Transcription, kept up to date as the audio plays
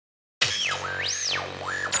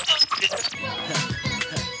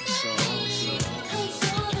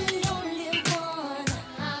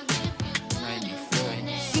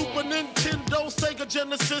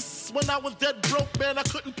Genesis. When I was dead broke, man, I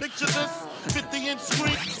couldn't picture this. 50-inch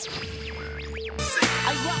screen.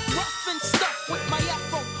 I rock rough and stuff with my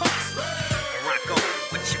Afro puffs. Rock on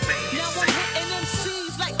with your baby. Now I'm hitting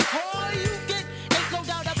MCs like all you get. Ain't no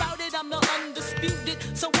doubt about it, I'm the undisputed.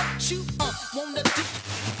 So what you wanna do?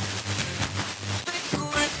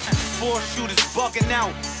 4 shooters bugging out,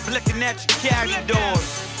 flicking at your carry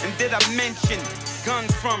doors. And did I mention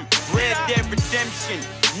guns from Red Dead Redemption?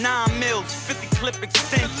 9 mils, 50 clip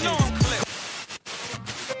extensions.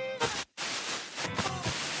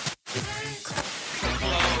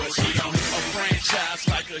 Franchise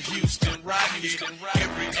like a Houston Rocket.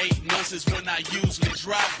 Every 8 months is when I usually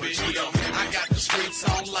drop it. I got the streets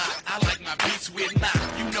on lock. I like my beats with knock.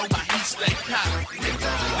 You know my heat stay cocked.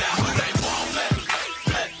 Now who they want?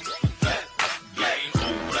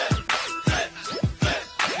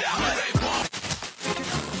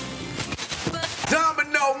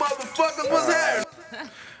 Domino, motherfuckers, what's happening?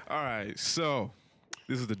 All right, so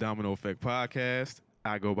this is the Domino Effect Podcast.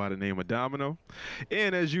 I go by the name of Domino.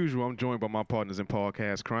 And as usual, I'm joined by my partners in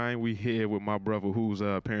podcast crime. We here with my brother whose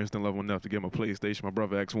parents didn't love him enough to give him a PlayStation, my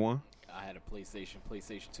brother X1. I had a PlayStation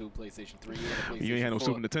 2, PlayStation 3, and a PlayStation You ain't had no 4.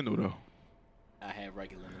 Super Nintendo, though. I had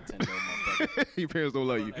regular Nintendo, my brother. Your parents don't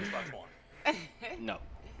love you. Xbox One. No.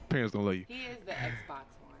 Parents don't love you. He is the Xbox one.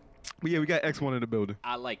 But yeah, we got X1 in the building.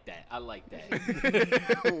 I like that.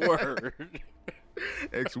 Word.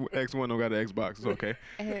 X1 don't got an Xbox. It's okay.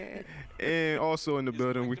 And also in the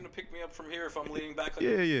building, we... gonna pick me up from here if I'm leaning back on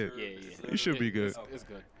Yeah. Yeah. You should be good. It's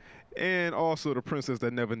good. And also the princess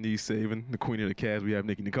that never needs saving, the queen of the cast. We have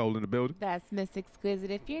Nikki Nicole in the building. That's Miss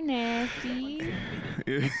Exquisite if you're nasty.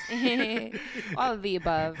 Yeah. All of the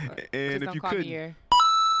above. And Just if don't you call me couldn't... your...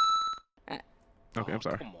 Okay, I'm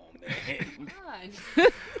sorry. Come on, man. Come on.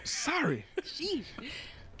 Sorry. Sheesh.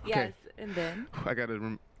 Yes, and then? I got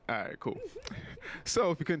to... All right, cool.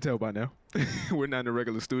 So, if you couldn't tell by now, we're not in the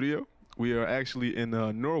regular studio. We are actually in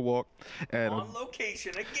Norwalk at on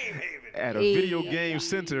location at Game Haven. at a video game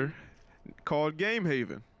center called Game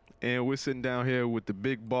Haven. And we're sitting down here with the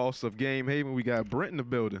big boss of Game Haven. We got Brent in the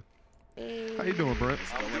building. Hey. How you doing, Brent?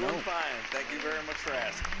 I'm doing fine. Thank you very much for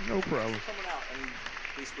asking. No problem. Thanks for coming out and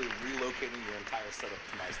basically relocating your entire setup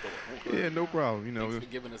to my store. Yeah, no problem. You know, Thanks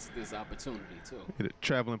for giving us this opportunity, too. a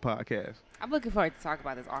traveling podcast. I'm looking forward to talk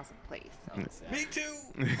about this awesome place. Me too.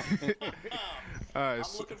 All right. I'm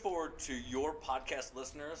So, looking forward to your podcast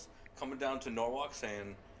listeners coming down to Norwalk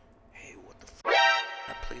saying, "Hey, what the f***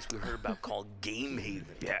 that place we heard about called Game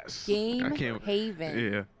Haven?" yes. Game I can't- Haven.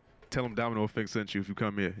 Yeah. Tell them Domino Effect sent you if you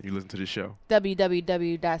come here and you listen to the show.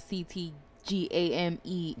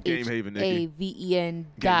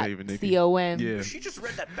 www.ctgamehaven.com. Yeah. She just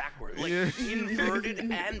read that backward, like Yeah. inverted and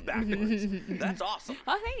backwards. That's awesome.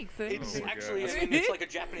 Oh, thanks. It's actually, I mean, it's like a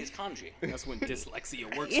Japanese kanji. That's when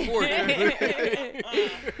dyslexia works for you.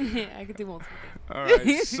 I could do multiple things. All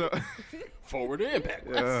right. So, Forward and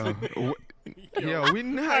backwards. we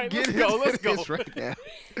not right, getting let's into go. this right now.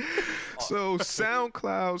 So,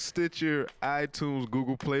 SoundCloud, Stitcher, iTunes,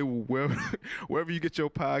 Google Play, wherever you get your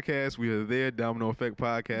podcast, we are there. Domino Effect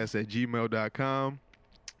Podcast at gmail.com.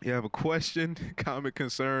 You have a question, comment,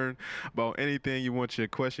 concern about anything you want your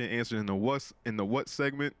question answered in the what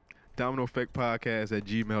segment, Domino Effect Podcast at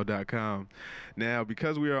gmail.com. Now,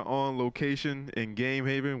 because we are on location in Game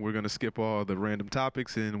Haven, we're going to skip all the random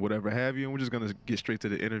topics and whatever have you, and we're just going to get straight to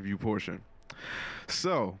the interview portion.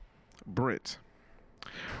 So, Brent,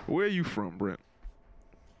 where are you from, Brent?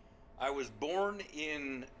 I was born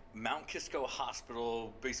in Mount Kisco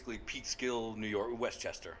Hospital, basically Peekskill, New York,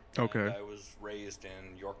 Westchester. Okay. And I was raised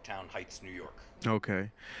in Yorktown Heights, New York. Okay.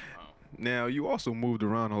 Now, you also moved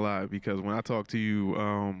around a lot because when I talked to you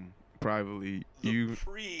privately, The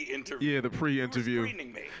pre-interview. Yeah, the pre-interview. You were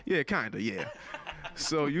screening me. Yeah, kind of, yeah.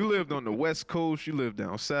 So you lived on the West Coast, you lived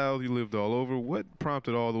down south, you lived all over. What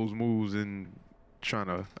prompted all those moves in trying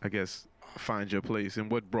to, I guess, find your place,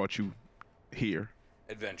 and what brought you here?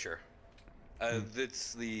 Adventure.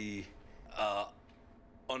 That's the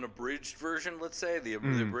unabridged version, let's say. The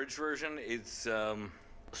abridged version. It's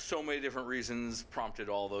so many different reasons prompted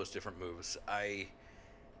all those different moves. I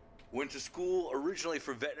went to school originally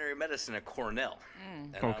for veterinary medicine at Cornell.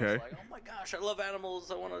 And I Okay. was like, oh my gosh, I love animals.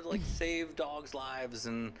 I want to like save dogs' lives.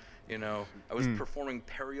 And, you know, I was performing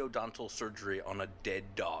periodontal surgery on a dead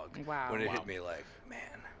dog. Wow. When it Wow. hit me like, man,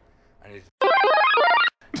 I need so,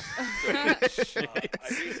 I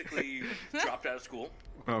basically dropped out of school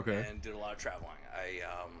Okay. and did a lot of traveling. I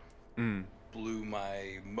blew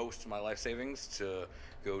most of my life savings to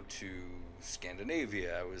go to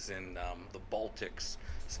Scandinavia. I was in the Baltics,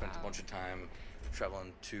 spent a bunch of time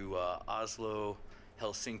traveling to Oslo,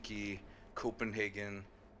 Helsinki, Copenhagen,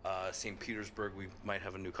 St. Petersburg. We might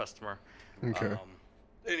have a new customer. Okay.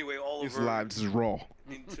 Anyway, all These over lines is raw.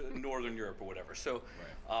 into Northern Europe or whatever. So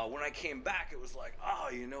when I came back, it was like, oh,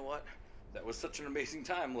 you know what? That was such an amazing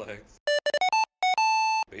time. Like,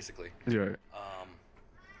 basically. Yeah.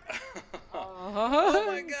 Oh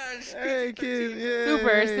my gosh. Hey, kid. Yeah.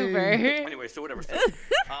 Super. Anyway, so whatever. So,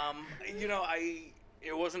 you know,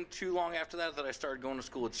 it wasn't too long after that I started going to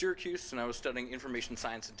school at Syracuse, and I was studying information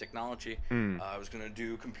science and technology. I was going to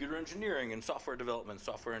do computer engineering and software development,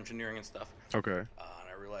 software engineering and stuff. Okay. And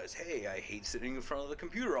I realized, hey, I hate sitting in front of the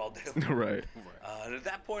computer all day. Right. And at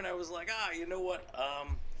that point, I was like, you know what?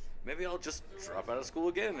 Maybe I'll just drop out of school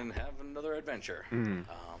again and have another adventure.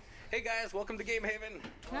 Hey guys, welcome to Game Haven.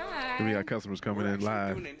 Hi. We got customers coming We're in actually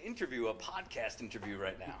live. doing an interview, a podcast interview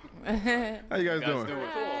right now. How you guys doing?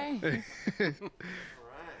 Hi.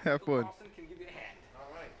 Have fun. Austin can give you a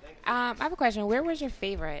hand. I have a question. Where was your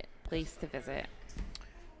favorite place to visit?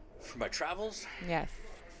 For my travels, Yes.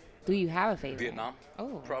 Do you have a favorite? Vietnam,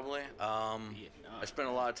 Oh. probably. I spent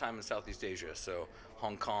a lot of time in Southeast Asia, so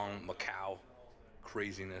Hong Kong, Macau,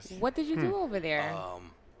 craziness. What did you do over there?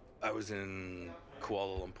 I was in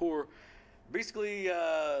Kuala Lumpur, basically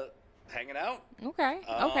hanging out, Okay.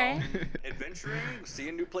 Okay. adventuring,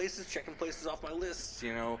 seeing new places, checking places off my list,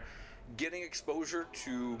 you know, getting exposure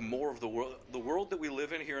to more of the world that we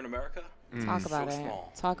live in here in America. Talk about so it.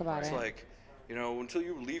 small. Talk about It's it. like, you know, until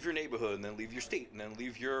you leave your neighborhood and then leave your state and then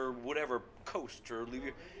leave your whatever coast or leave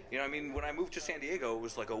your, you know, I mean, when I moved to San Diego, it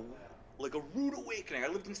was like a rude awakening. I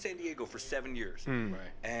lived in San Diego for 7 years,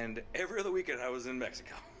 and every other weekend I was in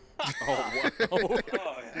Mexico. Oh,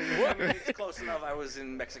 yeah. I mean, it's close enough. I was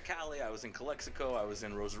in Mexicali, I was in Calexico, I was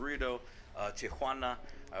in Rosarito, Tijuana,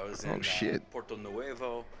 I was in shit. Porto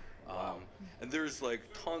Nuevo. And there's like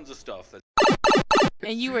tons of stuff that.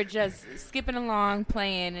 And you were just skipping along,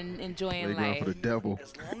 playing, and enjoying Playground for the life. devil.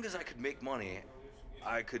 As long as I could make money,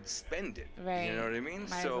 I could spend it. Right. You know what I mean?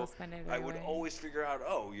 Might as So well spend it I right would away. always figure out,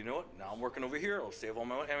 oh, you know what? Now I'm working over here. I'll save all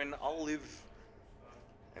my money. I mean, I'll live.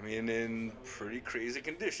 I mean, in pretty crazy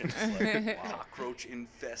conditions, like cockroach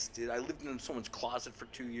infested. I lived in someone's closet for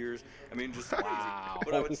 2 years. I mean, just crazy.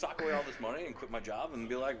 But I would sock away all this money and quit my job and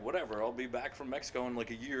be like, whatever. I'll be back from Mexico in like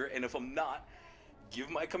a year, and if I'm not, give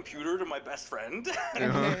my computer to my best friend.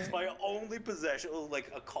 It's my only possession, like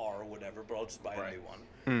a car or whatever, but I'll just buy a new one.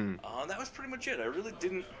 And that was pretty much it. I really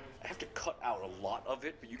didn't. I have to cut out a lot of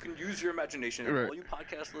it, but you can use your imagination. And Right. all you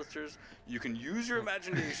podcast listeners, you can use your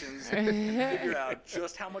imaginations and figure out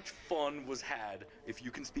just how much fun was had if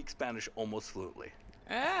you can speak Spanish almost fluently.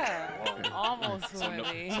 Almost So no,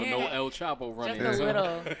 really. so no El Chapo running. Just a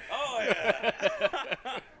little. Oh, yeah.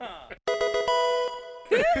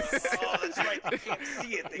 Oh, that's right. They can't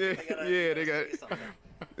see it. They gotta, Yeah, they got- say something.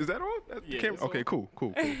 Is that on? That's the Yeah, camera? it's Okay, on.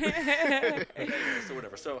 cool. So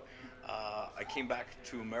whatever. So I came back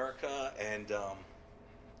to America and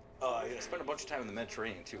I spent a bunch of time in the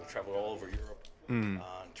Mediterranean too. I traveled all over Europe,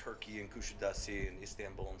 Turkey and Kushadasi and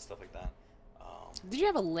Istanbul and stuff like that. Did you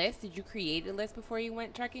have a list? Did you create a list before you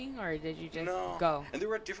went trekking, or did you just No. go? And they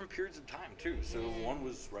were at different periods of time too. So one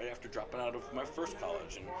was right after dropping out of my first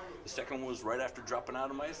college, and the second one was right after dropping out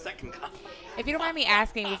of my second college. If you don't mind me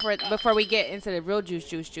asking before we get into the real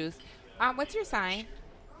juice, what's your sign?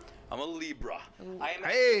 I'm a Libra. I am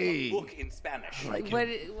Hey. a book in Spanish. What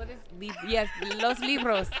is yes, los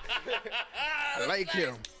libros. I like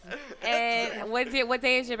him. And what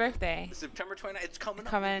day is your birthday? September 29th. It's coming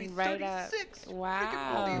up. Coming It'll be right up. 36.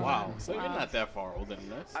 Wow. Wow. So you're not that far older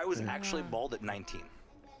than us. I was actually bald at 19.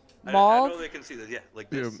 I Bald? know they can see that. Yeah, like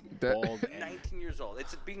Yeah, this. Bald and 19 years old.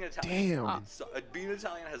 It's being Italian. Damn. It's, being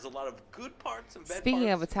Italian has a lot of good parts and bad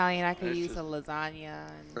Speaking of parts. Italian, I could It's use just- a lasagna.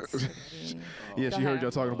 And Yeah, Go she heard ahead.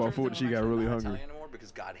 y'all talking about food and she got really I'm hungry. Italian anymore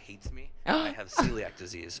because God hates me. I have celiac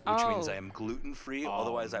disease, which means Oh. I am gluten free.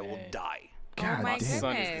 Otherwise, I will man. die. Oh my My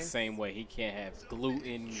son is goodness. the same way. He can't have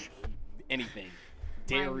gluten, anything,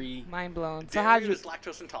 dairy. Mind blown. So Dairy how'd you? is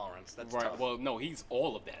lactose intolerance. That's Right. tough. Well, no, he's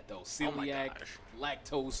all of that though. Oh my Celiac, gosh.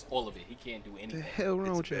 lactose, all of it. He can't do anything. The hell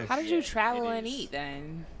wrong with you? How did you Yeah, travel it and is. eat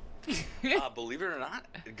then? Believe it or not,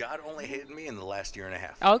 God only hated me in the last year and a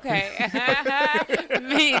half. Okay.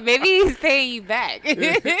 Maybe he's paying you back. All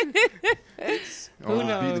those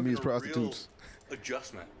knows? Vietnamese Been a prostitutes. real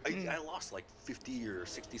adjustment. I lost like 50 or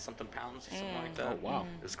 60 something pounds or something like that. Oh, wow.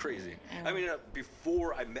 It was crazy. I mean,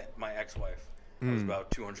 before I met my ex-wife, I was about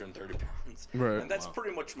 230 pounds. Right. And that's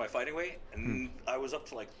pretty much my fighting weight. And I was up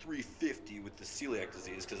to like 350 with the celiac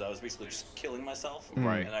disease because I was basically just killing myself.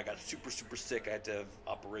 Right. And I got super, super sick. I had to have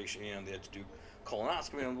operation, you know, they had to do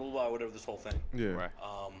colonoscopy and blah, blah, blah, whatever, this whole thing. Yeah. Right.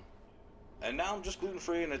 And now I'm just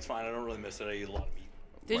gluten-free and it's fine. I don't really miss it. I eat a lot of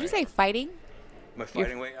meat. Did you say fighting? My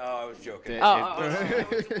fighting weight? Oh, I was joking.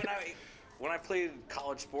 When I played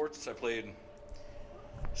college sports, I played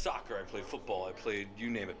soccer, I played football, I played, you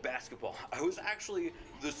name it, basketball. I was actually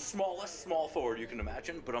the smallest small forward you can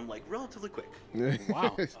imagine, but I'm like relatively quick.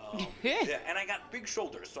 Wow. Yeah, and I got big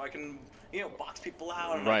shoulders, so I can, box people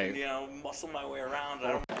out and Right. I can, muscle my way around.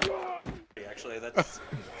 I don't. Actually, that's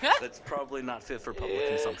probably not fit for public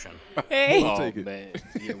consumption. Hey. We'll take it. Man.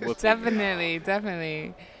 Yeah, we'll take it.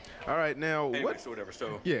 Definitely. All right, now Anyway, what? so whatever.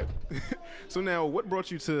 So. Yeah. So now, what brought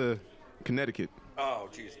you to Connecticut Oh,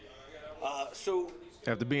 jeez. So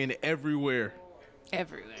after being everywhere?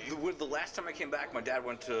 Everywhere. the last time I came back, my dad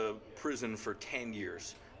went to prison for 10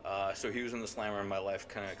 years. So he was in the slammer, and my life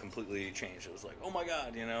kind of completely changed. It was like, oh my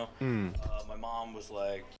God, my mom was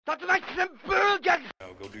like, go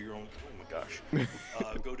do your own. Oh my gosh,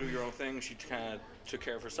 go do your own thing. She kind of took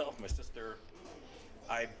care of herself. My sister,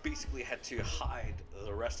 I basically had to hide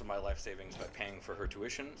the rest of my life savings by paying for her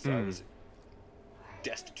tuition. So I was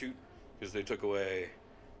destitute because they took away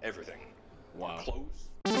everything. Wow. Clothes.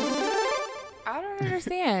 I don't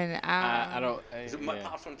understand. I don't. My yeah.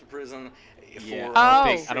 pops went to prison for Yeah, Oh.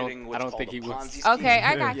 I don't think he was. Okay,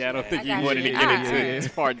 I got you. Yeah, I don't think he got wanted to you. get Ah. into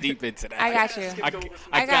far deep into that. I got you. I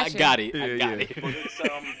got you. got it. Yeah, I got yeah. it. But it's,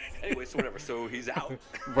 anyway, so whatever. So he's out.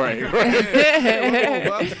 Right. On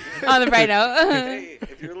the bright note. Hey,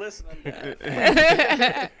 if you're listening,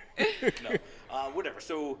 Dad. No, whatever.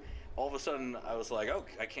 So all of a sudden, I was like, oh,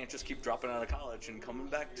 I can't just keep dropping out of college and coming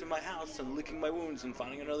back to my house and licking my wounds and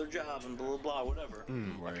finding another job and blah, blah, blah, whatever.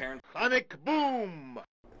 My parents... Sonic boom!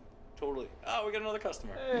 Totally. Oh, we got another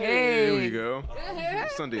customer. There we go.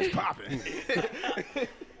 Sunday's popping.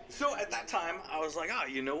 So at that time, I was like,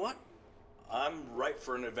 you know what? I'm ripe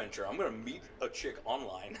for an adventure. I'm going to meet a chick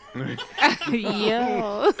online.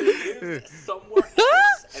 Yo. Somewhere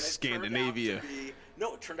else. And it Scandinavia.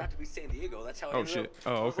 it turned out to be San Diego. That's how I Oh, ended shit. up.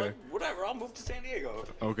 Oh, I was okay. like, whatever, I'll move to San Diego.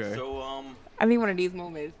 Okay. So, I need one of these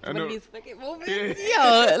moments. I One know. of these fucking moments. Yeah.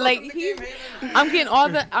 Yo, like The he's, game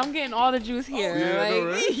haven. I'm getting all the juice here. yeah, I know,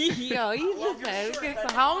 like, right? yo, he's Love just your like, shirt. okay, That's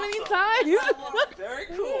so how many awesome. times? Very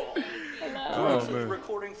cool. Oh, We're actually man.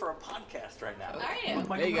 recording for a podcast right now.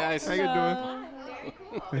 Hey guys. How you doing?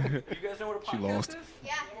 You guys know what a podcast She lost. is?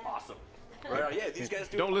 Yeah. Awesome. Right on. Yeah, these guys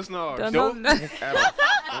do. Don't listen to ours. Don't. At all.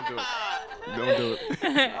 Don't do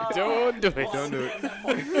it. Don't do it. Don't do it.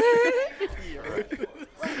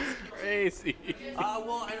 Crazy.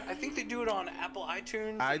 Well, I think they do it on Apple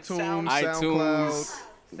iTunes. iTunes, iTunes, SoundCloud.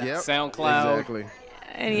 Yep. SoundCloud. Exactly.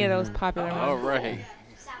 Any of those popular All ones. right.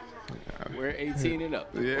 We're 18 and up.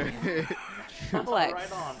 Yeah. Flex.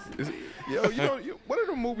 Right on. What are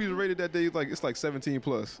the movies rated that day? Like it's like 17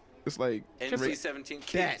 plus. It's like NC-17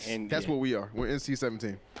 Kids. that's what we are. We're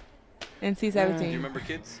NC-17. NC-17. Do you remember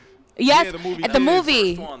Kids? Yes, Yeah, the movie at the Kids.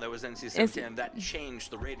 movie. First one that was NC-17, and that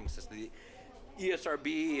changed the rating system. The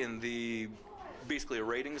ESRB and the basically a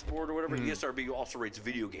ratings board or whatever. ESRB also rates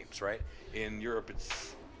video games, right? In Europe,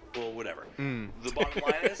 it's whatever. The bottom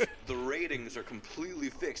line is the ratings are completely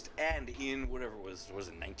fixed, and in whatever it was it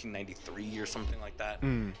 1993 or something like that,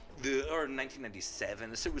 or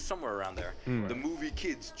 1997. It was somewhere around there. The movie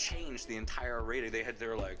Kids changed the entire rating.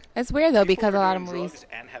 They're like, It's weird though people because are a lot of doing movies. drugs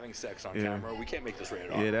and having sex on Yeah. camera. We can't make this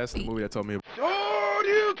rated R. Yeah, that's the movie that told me.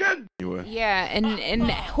 Anyway. Yeah,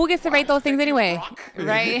 and who gets to rate those things anyway,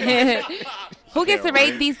 right? Who gets to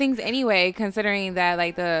rate these things anyway? Considering that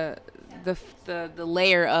like the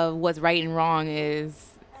layer of what's right and wrong is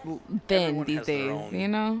thin Everyone these has their days, own, you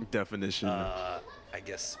know? Definition. I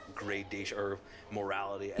guess gradation or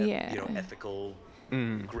morality, Yeah. ethical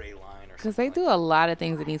gray line or Because something. they do a lot of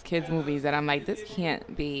things in these kids movies that I'm like, this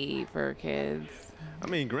can't be for kids. I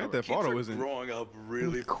mean, Grand Theft Kids Auto are isn't. growing up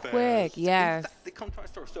really Quick, fast. yes. They come to our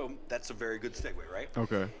store, so that's a very good segue, right?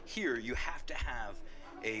 Okay. Here, you have to have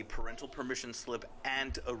a parental permission slip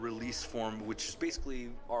and a release form, which is basically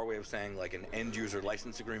our way of saying like an end user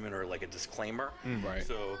license agreement or like a disclaimer. Right.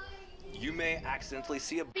 So you may accidentally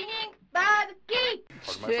see a Pardon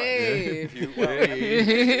my Hey. if you,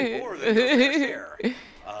 or than your fair share.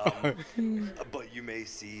 But you may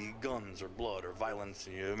see guns or blood or violence.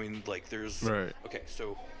 I mean, like there's. Right. Okay,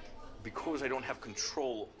 so because I don't have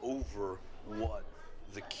control over what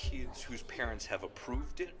the kids whose parents have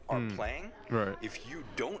approved it are playing, Right. if you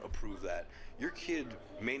don't approve that, your kid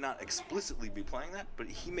may not explicitly be playing that, but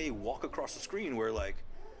he may walk across the screen where like,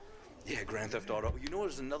 yeah, Grand Theft Auto. You know,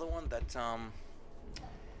 there's another one that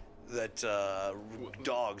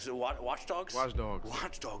dogs, Watch Dogs? Watch Dogs.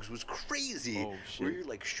 Watch Dogs was crazy. Oh, shit. Where you're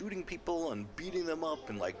like shooting people and beating them up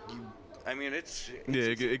and like you I mean, it's Yeah,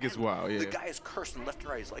 it gets wild. Yeah. The guy is cursing left and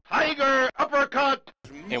right. He's like, Tiger uppercut.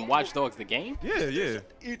 And Watch Dogs the game? Yeah.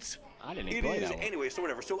 it's. I didn't It even play is that one. anyway. So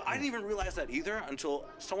whatever. So I didn't even realize that either until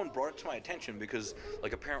someone brought it to my attention because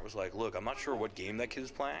like a parent was like, "Look, I'm not sure what game that kid's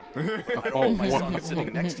playing. I don't know my son is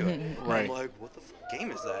sitting next to it." And Right. I'm like, "What the game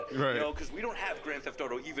is that?" Right. You know, because we don't have Grand Theft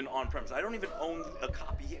Auto even on premise. I don't even own a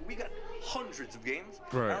copy yet. We got hundreds of games.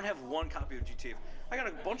 Right. I don't have one copy of GTA. I got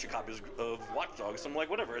a bunch of copies of Watch Dogs. I'm like,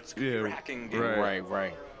 whatever. It's a computer hacking game.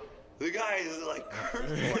 Right. The guy is like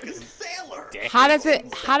cursing like a sailor. How does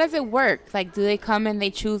it work? Like, do they come and they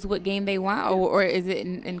choose what game they want, or is it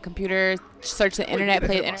in computer search the internet,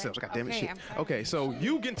 play the internet? God damn it, Okay, shit. I'm sorry. Okay, so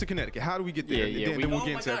you get into Connecticut. How do we get there? Yeah, Then we- we'll Oh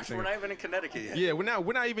get my into gosh, everything. we're not even in Connecticut yet. Yeah,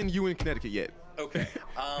 we're not even you in Connecticut yet. Okay.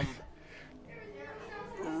 I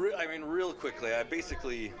mean, real quickly,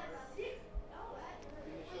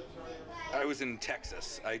 I was in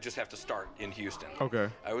Texas. I just have to start in Houston. Okay.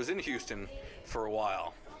 I was in Houston for a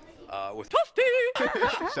while with.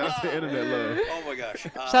 Shout out to Internet Love. Oh my gosh.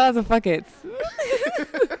 Shout out to Fuckets.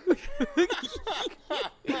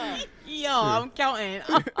 Yo, I'm counting.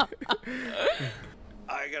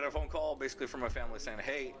 I got a phone call basically from my family saying,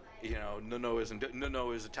 "Hey, you know, Nuno is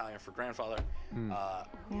Italian for grandfather.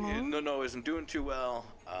 Nuno isn't doing too well.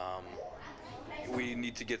 We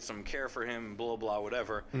need to get some care for him. Blah blah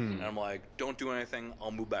whatever." And I'm like, "Don't do anything.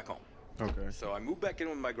 I'll move back home." Okay. So I moved back in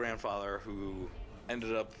with my grandfather, who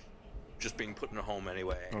ended up just being put in a home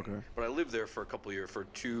anyway. Okay. But I lived there for a couple of years, for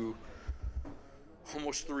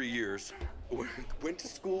almost 3 years. Went to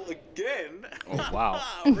school again. Oh, wow.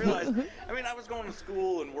 Realized, I mean, I was going to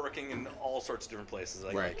school and working in all sorts of different places.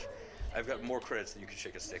 Right. I've got more credits than you can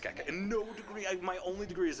shake a stick. And no degree. My only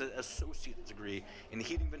degree is an associate's degree in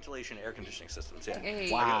heating, ventilation, air conditioning systems. Yeah. Hey.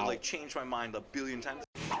 I Wow. gotta, changed my mind a billion times.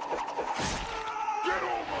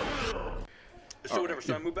 So whatever.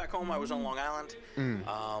 So I moved back home. I was on Long Island.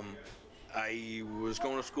 I was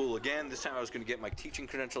going to school again. This time I was going to get my teaching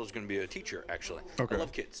credential. I was going to be a teacher, actually. Okay. I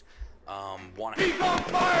love kids. He's on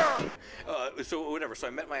fire! So whatever. So I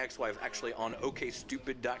met my ex-wife actually on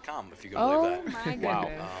OkStupid.com, if you can believe Oh that. my goodness. Wow.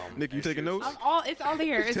 Nick, you taking notes? It's all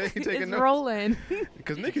here. It's, Taking it's notes? rolling.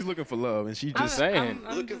 Because Nikki's looking for love, and she just saying.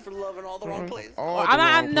 Looking for love in all the wrong places. all the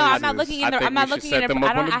I'm wrong not places. looking I in the. think I'm not we should looking set in them the.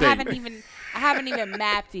 up on a date. I haven't even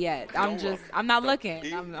mapped yet. I'm Don't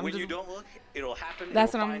looking. I'm When just. you don't look, it'll happen.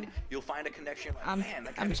 That's You'll what I'm- find, You'll find a connection. Like, I'm man,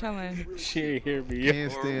 that guy I'm was chilling. really She ain't hear me.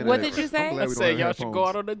 Can't stand What that. did you say? I'm glad I we don't said have y'all should go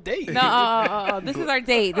out headphones. on a date. No, this is our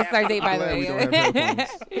date. This is our date, by the glad we way. don't have headphones.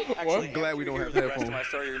 Actually, I'm glad after we you don't hear have the rest of headphones. my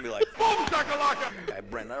story, you're gonna be like, "Boom, shakalaka!" Guy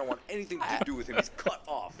Brent, I don't want anything to do with him. He's cut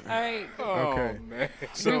off. All right. Okay. man.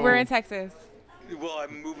 So, We're in Texas. Well,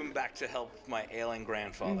 I'm moving back to help my ailing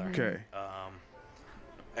grandfather. Okay.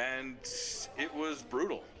 And it was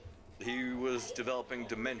brutal. He was developing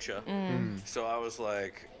dementia. So I was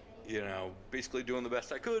like, basically doing the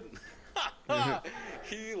best I could.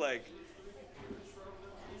 He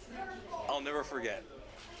I'll never forget.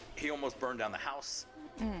 He almost burned down the house.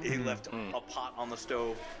 He left a pot on the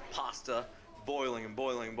stove, pasta, boiling and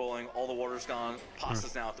boiling and boiling. All the water's gone.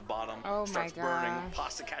 Pasta's now at the bottom. Oh my starts burning. gosh.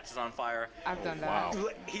 Pasta catches on fire. I've done that.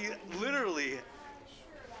 He literally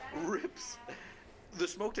rips the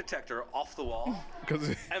smoke detector off the wall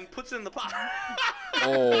and puts it in the pot.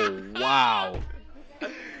 Oh, wow.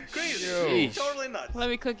 Crazy. Sheesh. Totally nuts. Let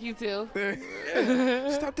me cook you too.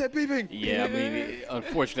 Stop that beeping. Yeah, I mean,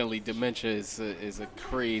 unfortunately, dementia is a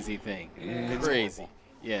crazy thing. Crazy.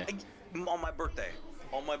 Yeah. On my birthday,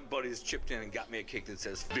 all my buddies chipped in and got me a cake that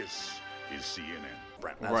says This is CNN.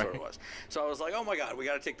 Brent. That's Right. what it was. So I was like, oh my God, we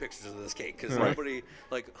got to take pictures of this cake. Because Right. nobody,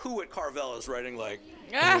 who at Carvel is writing Oh,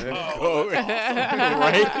 Ah.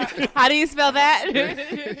 right? How do you spell that?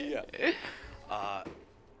 yeah.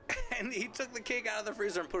 And he took the cake out of the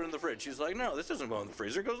freezer and put it in the fridge. He's like, no, this doesn't go in the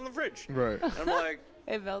freezer. It goes in the fridge. Right. And I'm like,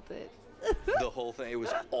 It melted. the whole thing, it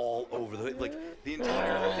was all over the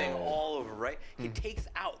entire thing all over, right? He takes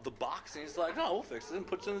out the box and he's like, no, we'll fix it, and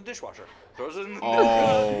puts it in the dishwasher. Throws it in the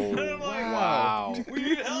Oh, and I'm like, wow. we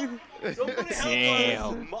need help. Somebody help us.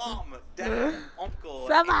 Damn. Mom, dad, uncle.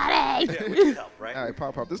 Somebody. Yeah, we need help, right? All right,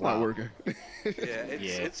 pop, this Wow. not working.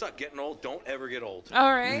 It sucks getting old. Don't ever get old.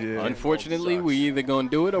 All right. Yeah. Unfortunately, Sucks. we either gonna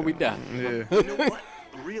do it or we die. Yeah. You know what?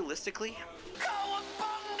 Realistically.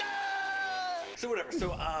 So whatever.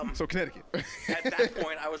 So Connecticut. At that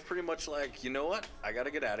point, I was pretty much like, you know what? I gotta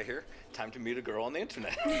get out of here. Time to meet a girl on the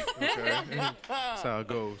internet. Okay. That's how it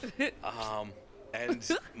goes.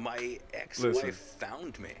 And my ex-wife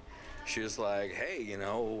found me. She was like, hey,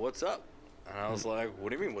 what's up? And I was like, what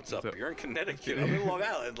do you mean, what's up? up? You're in Connecticut. I'm in Long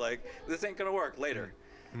Island. Like, this ain't gonna work later.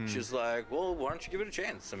 She's like, well, why don't you give it a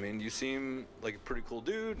chance? I mean, you seem like a pretty cool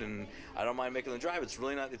dude, and I don't mind making the drive. It's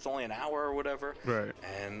really not. It's only an hour or whatever. Right.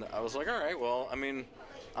 And I was like, all right, well, I mean,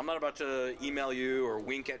 I'm not about to email you or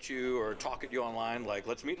wink at you or talk at you online. Like,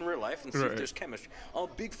 let's meet in real life and see if there's chemistry. I'm a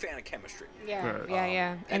big fan of chemistry. Yeah, Right.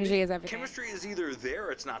 yeah. Energy is everything. Chemistry is either there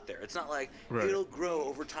or it's not there. It's not like Right. it'll grow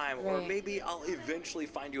over time, or Right. maybe I'll eventually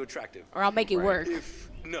find you attractive. Or I'll make it work.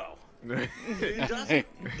 No, it doesn't.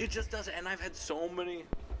 It just doesn't. And I've had so many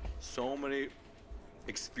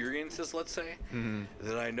experiences, let's say,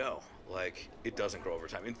 that I know, like, it doesn't grow over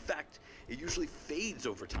time. In fact, it usually fades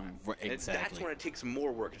over time. Right, And that's exactly. when it takes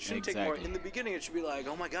more work. It shouldn't take more. Exactly. In the beginning, it should be like,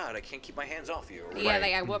 oh my God, I can't keep my hands off you. Or Yeah, like,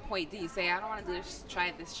 like at what point do you say, I don't want to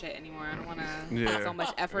try this shit anymore. I don't want to Yeah. put so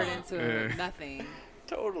much effort into Yeah. nothing.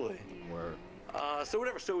 totally. Word. So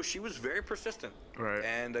whatever. So she was very persistent. Right.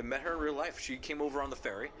 And I met her in real life. She came over on the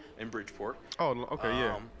ferry in Bridgeport. Oh, okay,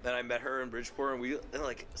 yeah. Then I met her in Bridgeport, and we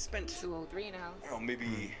like spent 203 in the house. I don't know,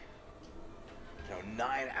 maybe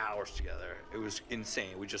 9 hours together. It was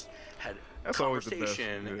insane. We just had That's always the best,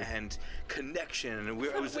 conversation yeah. and connection, and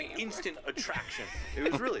it was an instant attraction.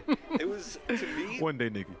 It was really. It was, to me. One day,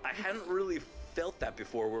 Nikki. I hadn't really felt that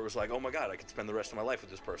before, where it was like, oh my God, I could spend the rest of my life with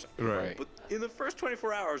this person. Right. But in the first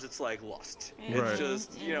 24 hours, it's like lust. Right. It's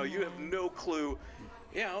just, you have no clue.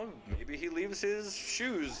 Maybe he leaves his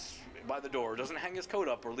shoes by the door, doesn't hang his coat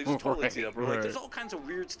up, or leaves his toilet seat up, or like, Right. there's all kinds of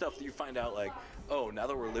weird stuff that you find out, like, oh, now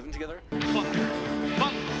that we're living together.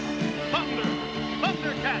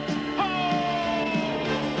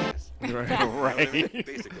 Right.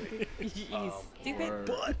 Basically. You stupid.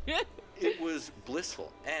 But it was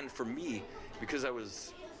blissful. And for me, because I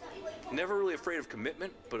was never really afraid of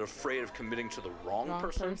commitment, but afraid of committing to the wrong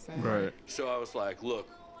person. Right. So I was like, look,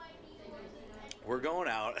 we're going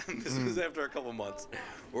out, and this was after a couple months.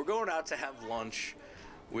 We're going out to have lunch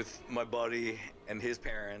with my buddy and his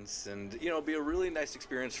parents, and it'll be a really nice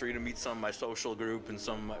experience for you to meet some of my social group and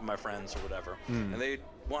some of my friends or whatever. And they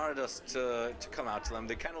wanted us to come out to them.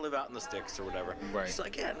 They kind of live out in the sticks or whatever. Right. She's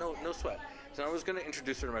like, yeah, no sweat. So I was going to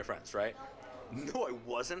introduce her to my friends, right? No, I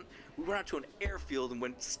wasn't. We went out to an airfield and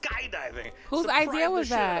went skydiving. Whose Surprised idea the was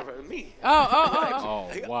shit out that? of me. Oh.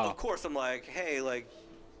 Oh, wow. Of course, I'm like, hey, like,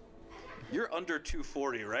 you're under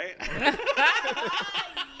 240, right?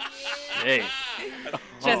 Hey.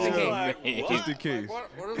 Just in Oh, case. Like, man. what? Just in case.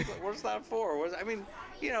 Like, what is that for? I mean,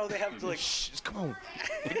 they have to, like... Shh, come on.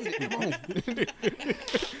 Come on.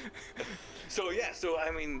 So,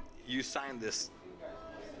 I mean, you signed this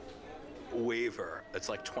waiver. It's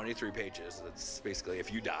like 23 pages. It's basically,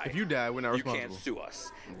 if you die... If you die, we're not you responsible. can't sue us.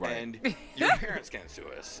 Right. And your parents can't sue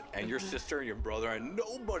us. And your sister and your brother and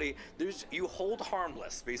nobody. You hold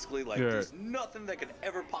harmless. Basically, like, Yeah. there's nothing that could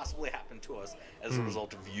ever possibly happen to us as a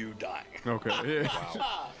result of you dying. Okay,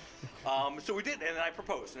 yeah. So we did, and I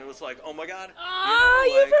proposed. And it was like, oh my God. Oh,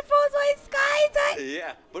 you you know, like- proposed while skydiving?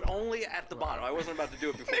 Yeah, but only at the bottom. I wasn't about to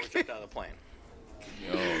do it before we jumped out of the plane.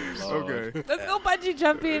 Oh, Lord. Okay. Let's go bungee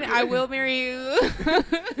jumping. I will marry you.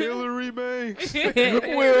 Hillary Banks.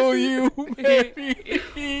 Will you, baby?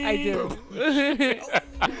 I do.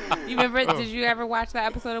 You remember? Did you ever watch that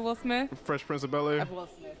episode of Will Smith? Fresh Prince of Bel-Air. Will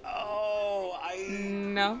Smith. Oh, I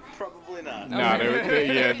No. probably not. Nah,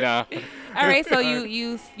 nah. All right. So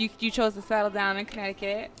you chose to settle down in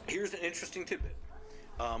Connecticut. Here's an interesting tidbit.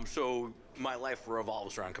 So my life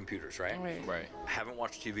revolves around computers, right? Right. I haven't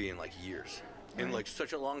watched TV in like years. In like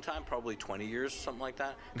such a long time, probably 20 years, something like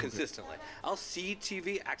that, consistently. I'll see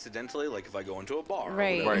TV accidentally, like if I go into a bar.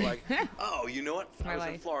 Right. Or whatever, Right. like, oh, you know what? my I was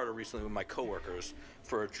in life. Florida recently with my coworkers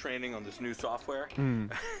for a training on this new software. And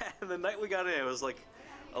the night we got in, it was like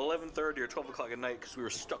 11:30 or 12 o'clock at night because we were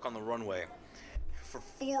stuck on the runway for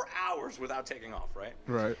 4 hours without taking off, right?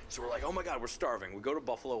 Right. So we're like, oh my God, we're starving. We go to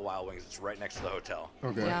Buffalo Wild Wings. It's right next to the hotel.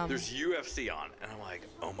 Okay. Yeah. There's UFC on, and I'm like,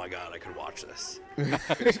 oh my God, I could watch this.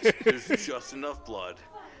 There's just enough blood,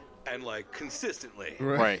 and like consistently,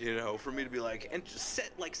 Right. for me to be like, and just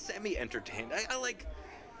semi-entertained. I like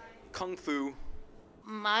kung fu.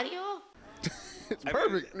 Mario? It's I mean,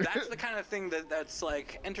 perfect. that's the kind of thing that's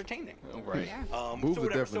like entertaining. Right. Yeah. Movies So are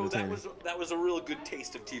whatever. definitely So that entertaining. that was a real good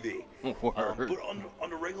taste of TV. Word. But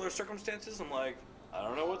under regular circumstances, I'm like, I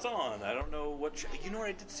don't know what's on. I don't know what. You know what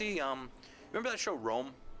I did see? Remember that show Rome?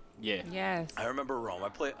 Yeah. Yes. I remember Rome.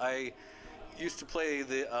 I used to play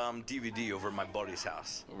the DVD over at my buddy's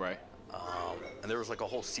house. Right. And there was like a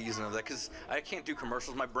whole season of that because I can't do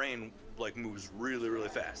commercials. My brain like moves really, really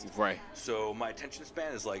fast. Right. So my attention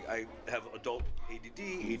span is like I have adult ADD,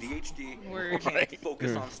 ADHD. Word. I can't Right.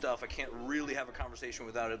 focus on stuff. I can't really have a conversation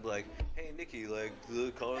without it. Like, hey Nikki, like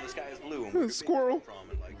the color of the sky is blue. And where do Squirrel. babies come from?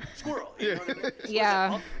 And like squirrel. You know what I mean? So it's Yeah.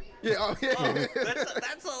 like, Yeah, oh, yeah.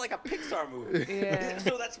 That's like a Pixar movie. Yeah.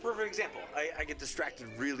 So that's a perfect example. I get distracted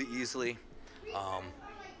really easily.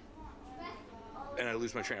 And I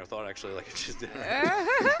lose my train of thought, actually, like it just did.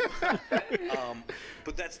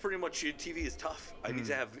 But that's pretty much it. TV is tough. I need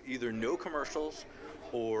to have either no commercials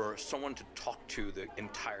or someone to talk to the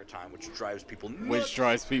entire time, which drives people nuts. Which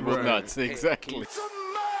drives people nuts, exactly.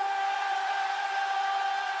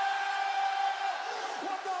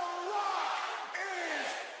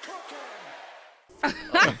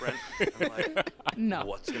 Brent, I'm like, No.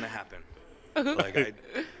 what's going to happen? Like,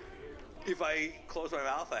 if I close my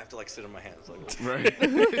mouth, I have to like sit on my hands, like, Right.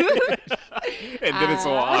 And then it's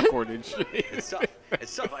all awkward and shit. It's tough.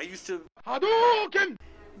 It's tough. I used to. Hadouken!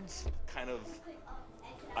 It's kind of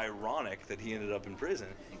ironic that he ended up in prison.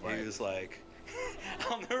 Right. He was like,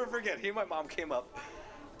 I'll never forget. He and my mom came up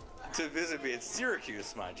to visit me at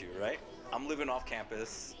Syracuse, mind you, right? I'm living off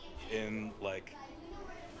campus in like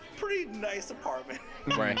pretty nice apartment.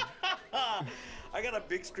 Right. I got a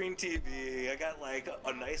big screen TV. I got like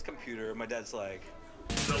a nice computer. My dad's like,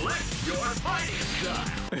 Select your fighting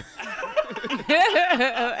style.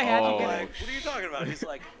 I'm like, what are you talking about? He's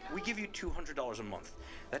like, we give you $200 a month.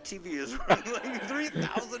 That TV is like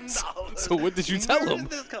 $3,000. So what did you tell Where him? did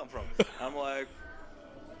this come from? I'm like,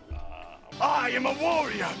 I am a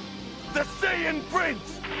warrior, the Saiyan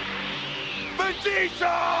Prince,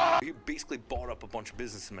 Vegeta! he basically bought up a bunch of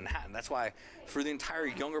business in Manhattan. That's why for the entire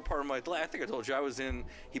younger part of my life, I think I told you,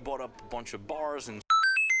 he bought up a bunch of bars and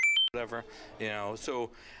whatever, you know,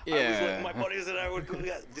 so I was like, my buddies and I would go,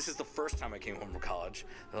 this is the first time I came home from college.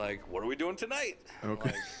 They're like, what are we doing tonight?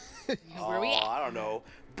 Okay. Where we at? I don't know.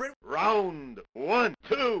 Round 1,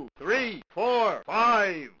 2, 3, 4,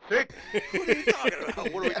 5, 6. What are you talking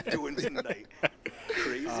about? What are we doing tonight?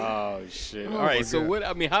 Crazy. Oh shit! All right, so what?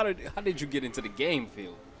 I mean, how did you get into the game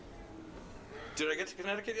field? Did I get to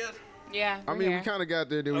Connecticut yet? Yeah. I mean, we kind of got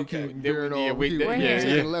there, then Okay. we keep Then veering we- yeah, off. we- We keep yeah,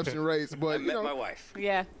 taking yeah. lefts and rights, I but you met know. my wife.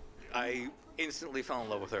 Yeah. I instantly fell in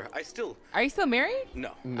love with her. I still Are you still married?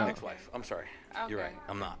 no, No. ex-wife. I'm sorry. You're Okay. right.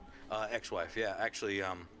 I'm not. Ex-wife. Yeah, actually.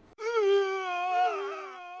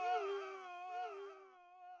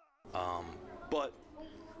 But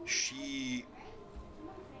she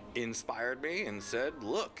inspired me and said,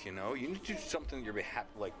 "Look, you know, you need to do something you're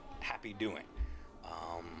happy doing."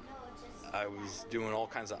 I was doing all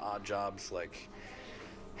kinds of odd jobs, like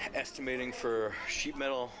estimating for sheet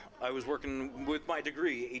metal. I was working with my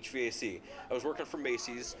degree, HVAC. I was working for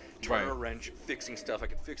Macy's, turning a wrench, fixing stuff. I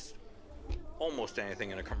could fix almost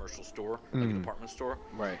anything in a commercial store, like a department store.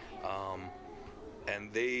 Right.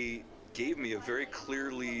 And they gave me a very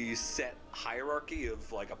clearly set hierarchy of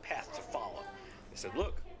like a path to follow. They said,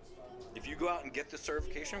 look, if you go out and get this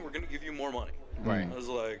certification, we're going to give you more money. Right. I was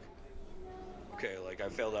like, okay, like I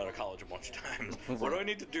failed out of college a bunch of times. What do I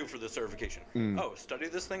need to do for this certification? Oh, study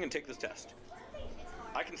this thing and take this test.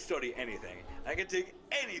 I can study anything. I can take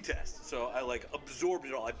any test. So I like absorbed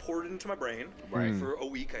it all. I poured it into my brain for a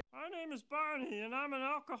week. My name is Barney, and I'm an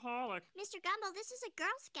alcoholic. Mr. Gumbo, this is a Girl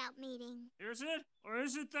Scout meeting. Is it? Or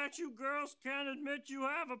is it that you girls can't admit you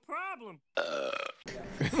have a problem?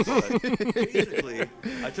 Basically,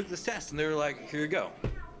 I took this test and they were like, here you go.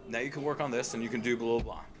 Now you can work on this and you can do blah, blah,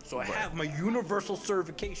 blah. So I have my universal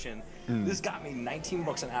certification. This got me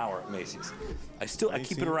 $19 an hour at Macy's. I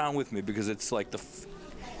keep it around with me because it's like the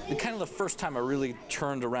kind of the first time I really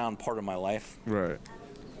turned around part of my life. Right.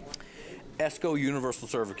 ESCO Universal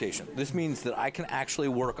Certification. This means that I can actually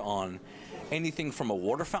work on anything from a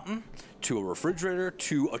water fountain to a refrigerator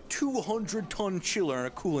to a 200-ton chiller and a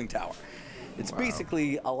cooling tower. It's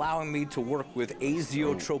basically allowing me to work with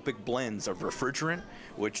azeotropic blends of refrigerant,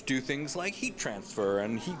 which do things like heat transfer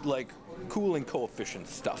and heat like cooling coefficient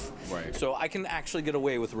stuff. Right. So I can actually get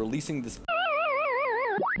away with releasing this.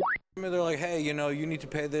 They're like, hey, you know, you need to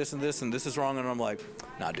pay this and this is wrong, and I'm like,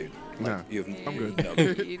 nah, dude. Nah, I'm good. No.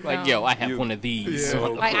 Like, yo, I have one of these. Yeah.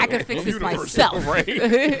 Like I could fix this myself. Right.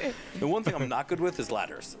 The one thing I'm not good with is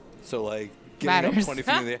ladders. So like getting Ladders. up 20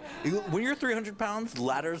 feet in the air. When you're 300 pounds,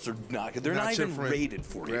 ladders are not good. They're not your even friend. rated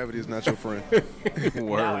for you. Gravity is not your friend.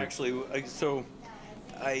 No, actually, the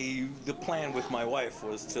plan with my wife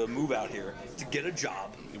was to move out here to get a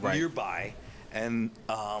job nearby, and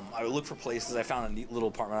I would look for places. I found a neat little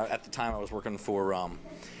apartment. At the time, I was working for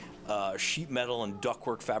sheet metal and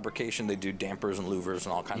ductwork fabrication. They do dampers and louvers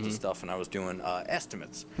and all kinds of stuff, and I was doing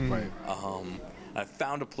estimates. Right. I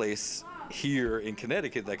found a place here in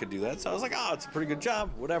Connecticut that could do that, so I was like, oh, it's a pretty good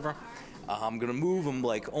job, whatever. I'm gonna move. I'm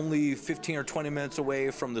like only 15 or 20 minutes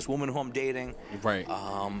away from this woman who I'm dating. Right.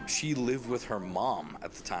 She lived with her mom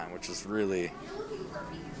at the time, which was really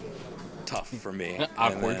tough for me.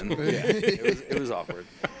 Awkward. And then, yeah, it was awkward.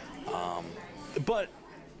 But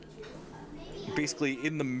basically,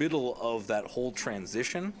 in the middle of that whole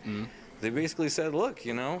transition, they basically said, look,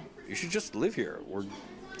 you know, you should just live here. We're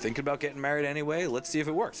thinking about getting married anyway. Let's see if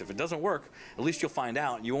it works. If it doesn't work, at least you'll find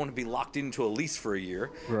out. You won't be locked into a lease for a year.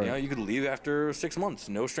 Right. You know, you could leave after 6 months.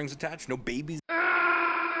 No strings attached, no babies.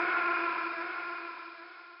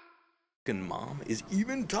 And mom is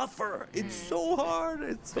even tougher. It's so hard.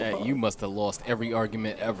 It's so hard. You must have lost every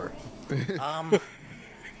argument ever.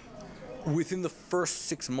 Within the first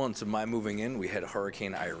 6 months of my moving in, we had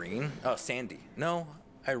Hurricane Irene. Oh, Sandy. No,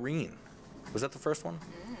 Irene. Was that the first one?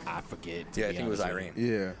 I forget. Yeah, I think it was Irene.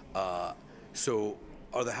 Yeah. So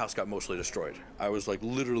the house got mostly destroyed. I was like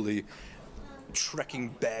literally trekking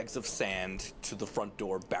bags of sand to the front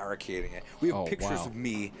door, barricading it. We have pictures of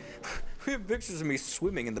me. We have pictures of me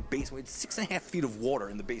swimming in the basement. We had 6.5 feet of water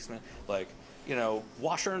in the basement, like, you know,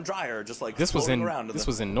 washer and dryer, just like floating around. This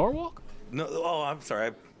was in Norwalk? No, I'm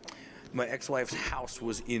sorry. My ex-wife's house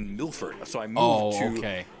was in Milford, so I moved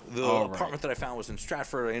to the apartment that I found was in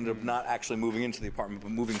Stratford. I ended up not actually moving into the apartment,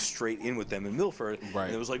 but moving straight in with them in Milford. Right.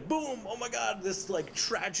 And it was like, boom! Oh my God! This like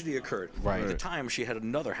tragedy occurred. Right. At the time, she had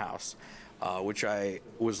another house, which I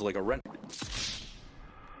was like a rent.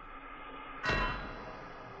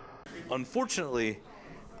 Unfortunately,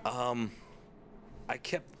 I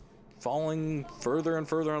kept falling further and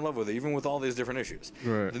further in love with it, even with all these different issues.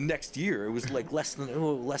 Right. The next year, it was like less than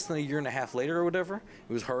a year and a half later or whatever,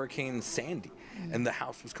 it was Hurricane Sandy, and the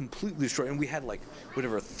house was completely destroyed. And we had like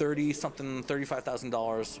whatever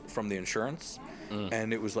 $35,000 from the insurance,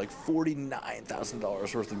 and it was like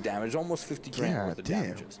 $49,000 worth of damage, almost $50,000 worth of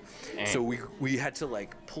damages. So we had to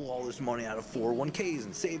like pull all this money out of 401ks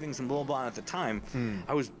and savings and blah blah. And at the time,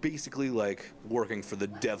 I was basically like working for the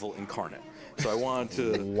devil incarnate. So I wanted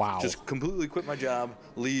to just completely quit my job,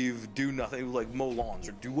 leave, do nothing, like mow lawns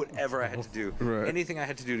or do whatever I had to do, anything I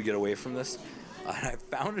had to do to get away from this. And I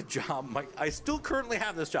found a job. I still currently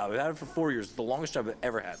have this job. I've had it for 4 years. It's the longest job I've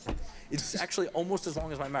ever had. It's actually almost as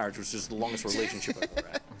long as my marriage, which is the longest relationship I've ever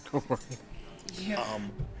had.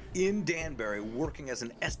 In Danbury, working as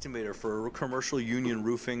an estimator for a commercial union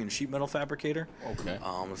roofing and sheet metal fabricator. Okay.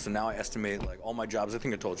 So now I estimate like all my jobs. I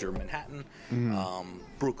think I told you, Manhattan,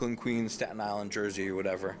 Brooklyn, Queens, Staten Island, Jersey,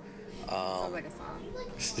 whatever. Sounds like a song.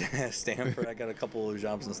 Stanford. I got a couple of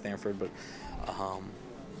jobs in Stanford, but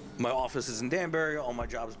my office is in Danbury. All my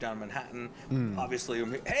jobs are down in Manhattan. Obviously,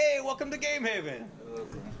 hey, welcome to Game Haven.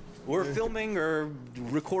 We're filming or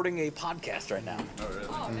recording a podcast right now.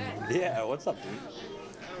 Oh, really? Yeah, what's up, dude?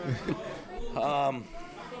 How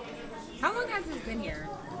long has this been here?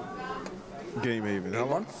 Game Haven. 8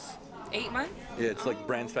 months? 8 months? Yeah, it's like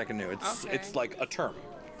brand spanking new. It's like a term.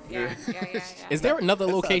 Yeah. Is there another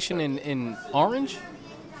location in Orange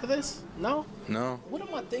for this? No? No. What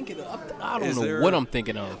am I thinking of? I don't know what I'm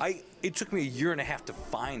thinking of. It took me a year and a half to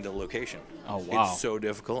find a location. Oh, wow. It's so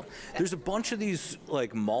difficult. There's a bunch of these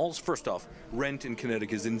like malls. First off, rent in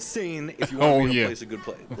Connecticut is insane if you want to make a place a good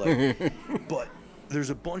place. Like, but there's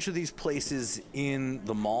a bunch of these places in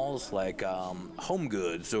the malls like Home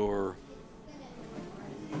Goods or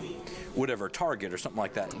whatever, Target or something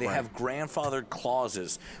like that. They have grandfathered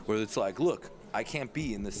clauses where it's like, look, I can't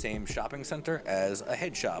be in the same shopping center as a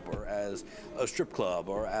head shop or as a strip club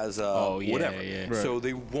or as a whatever. Yeah. Right. So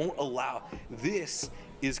they won't allow. This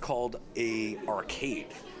is called a arcade.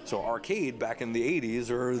 So arcade back in the 80s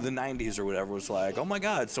or the 90s or whatever was like, oh my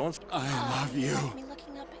God, someone's. I love you. Me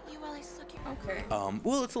looking up at you while I suck your. Okay.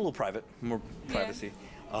 Well, it's a little private, more privacy.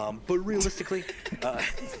 But realistically,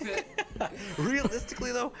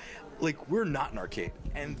 though, like we're not an arcade,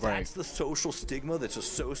 and that's the social stigma that's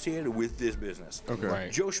associated with this business. Okay.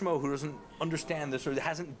 Right. Joe Schmo, who doesn't understand this or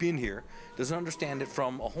hasn't been here, doesn't understand it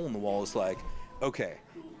from a hole in the wall. Is like, okay,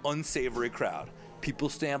 unsavory crowd. People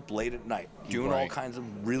stay up late at night, doing all kinds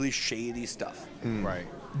of really shady stuff. Right.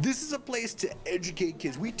 This is a place to educate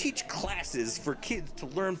kids. We teach classes for kids to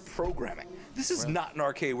learn programming. This is not an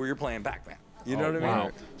arcade where you're playing Pac-Man. You know what I mean?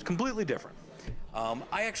 wow. It's completely different.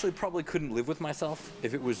 I actually probably couldn't live with myself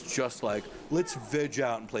if it was just like, let's veg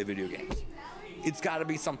out and play video games. It's got to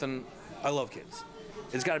be something, I love kids.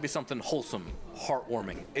 It's got to be something wholesome,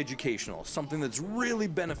 heartwarming, educational, something that's really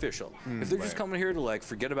beneficial. If they're just coming here to like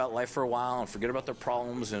forget about life for a while and forget about their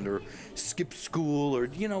problems and or skip school or,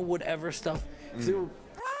 you know, whatever stuff, if they were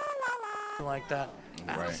like that,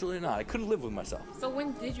 absolutely not. I couldn't live with myself. So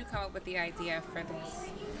when did you come up with the idea for this?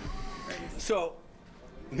 So,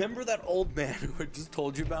 remember that old man who I just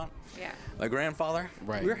told you about? Yeah. My grandfather?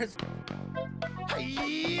 Right. We're his...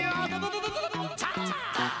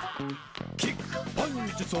 Kick,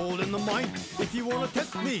 punch, soul and the mind. If you wanna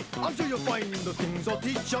test me, I'm sure you'll find the things I'll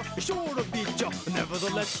teach ya. Sure to beat ya.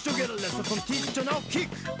 Nevertheless, you'll get a lesson from teacher. Now kick,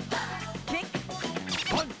 Kick,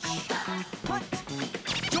 punch, punch,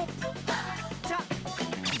 jump, chop,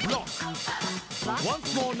 block. block,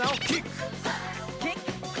 Once more now, kick, kick,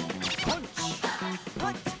 punch,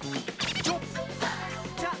 punch, jump,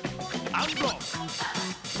 chop, and block.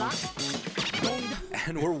 block.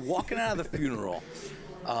 And we're walking out of the funeral.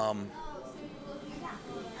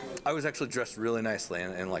 I was actually dressed really nicely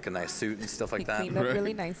in like a nice suit and stuff like He that. cleaned up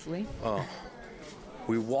really nicely.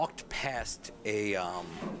 We walked past a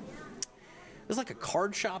it was like a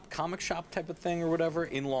card shop, comic shop type of thing or whatever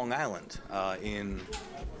in Long Island, in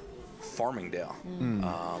Farmingdale.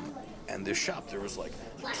 And this shop, there was like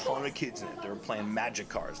a ton of kids in it. They were playing Magic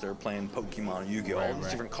cards. They were playing Pokemon, Yu-Gi-Oh, all these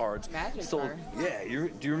different cards. Magic So, card? yeah, do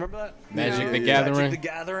you remember that? Magic the Magic Gathering. the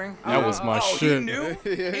Gathering. That was my shit. He knew?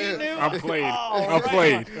 He knew? I played. Oh, I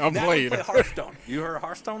played. I Now played. we play Hearthstone. You heard of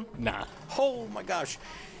Hearthstone? Nah. Oh my gosh.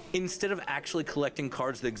 Instead of actually collecting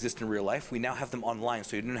cards that exist in real life, we now have them online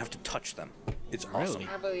so you don't have to touch them. It's awesome.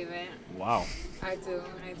 I believe it. Wow. I do.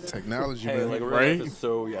 Technology, Hey, man. like Right? real life is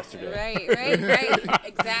so yesterday. Right.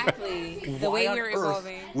 Exactly. The Why way on we're earth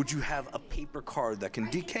evolving. would you have a paper card that can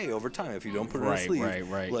decay over time if you don't put it in a Right, sleeve?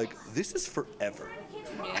 right. Like, this is forever.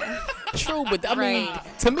 Yeah. True, but I mean,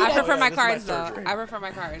 Right. to me, I that prefer my this is my cards though. surgery. I prefer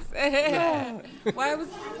my cards.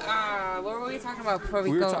 What were we talking about before we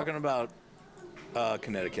We go? were talking about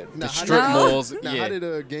Connecticut. Now, the how strip did- malls. Now, Yeah. how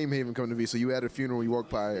did Game Haven come to be? So you had a funeral, you walked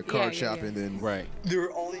by a card yeah, shop, yeah. and then Right. There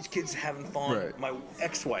were all these kids having fun. Right. My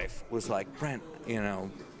ex-wife was like, Brent, you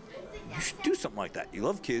should do something like that. You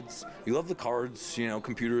love kids, you love the cards,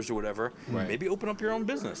 computers or whatever. Right. Maybe open up your own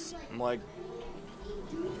business. I'm like,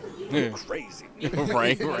 Yeah. you're crazy.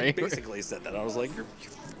 Right, Like, right. basically said that. I was like, you're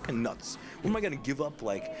fucking nuts. What am I gonna give up?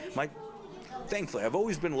 Thankfully, I've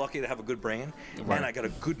always been lucky to have a good brain, Right. and I got a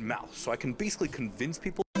good mouth, so I can basically convince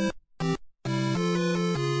people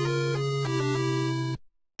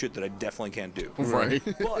shit that I definitely can't do. Right.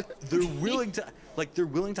 But they're willing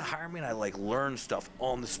to hire me, and I learn stuff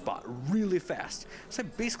on the spot really fast. So I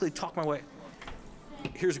basically talk my way.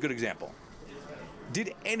 Here's a good example.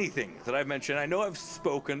 Did anything that I mentioned, I know I've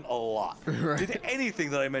spoken a lot. Did anything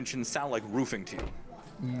that I mentioned sound like roofing to you?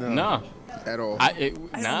 Nah. at all. I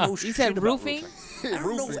Nah. don't know You shit said about roofing? I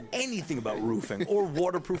don't know anything about roofing or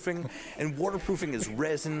waterproofing. And waterproofing is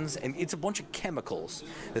resins, and it's a bunch of chemicals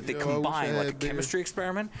that they combine like a baby. chemistry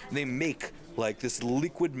experiment. And they make like this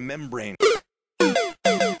liquid membrane.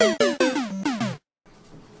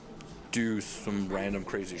 Do some random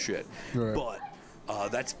crazy shit. Right. But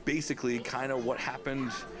that's basically kind of what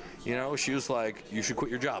happened. She was like, you should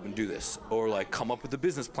quit your job and do this. Or like, come up with a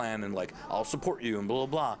business plan and like, I'll support you and blah, blah,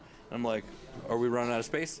 blah. And I'm like, are we running out of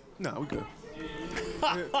space? No, we good.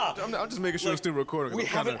 I'm just making sure it's still recording. We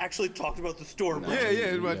haven't actually talked about the storm.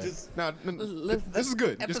 Yeah, but this is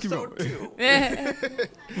good. Just keep Episode going.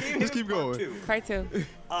 2. Just keep going. Part two.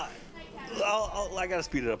 I gotta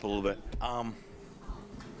speed it up a little bit.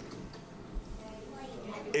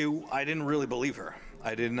 I didn't really believe her.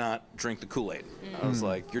 I did not drink the Kool-Aid. I was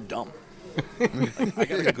like, you're dumb. I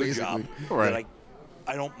got a good job Right. that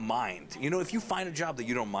I don't mind. If you find a job that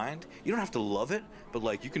you don't mind, you don't have to love it, but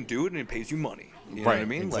like you can do it and it pays you money. You know what I Right,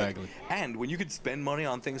 mean? exactly. And when you could spend money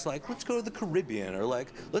on things like let's go to the Caribbean or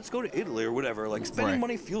like let's go to Italy or whatever, like spending Right.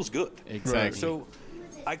 money feels good. Exactly. So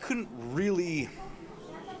I couldn't really.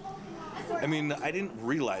 I didn't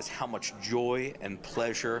realize how much joy and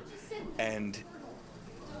pleasure and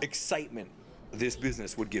excitement this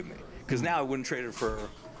business would give me. Because now I wouldn't trade it for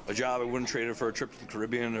a job. I wouldn't trade it for a trip to the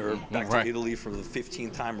Caribbean or back Right. to Italy for the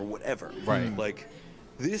 15th time or whatever. Right. Like,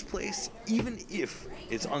 this place, even if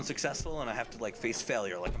it's unsuccessful and I have to like face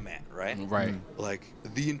failure like a man, right? Right. Like,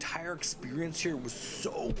 the entire experience here was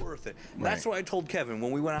so worth it. And Right. that's what I told Kevin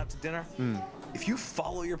when we went out to dinner. If you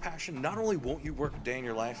follow your passion, not only won't you work a day in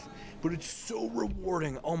your life, but it's so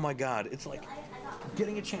rewarding. Oh my God. It's like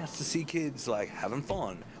getting a chance to see kids like having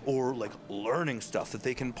fun or like learning stuff that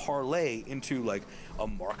they can parlay into like a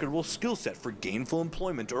marketable skill set for gainful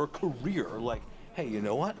employment or a career. Like, hey, you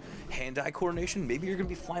know what? Hand-eye coordination. Maybe you're gonna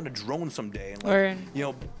be flying a drone someday and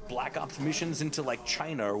like, black ops missions into like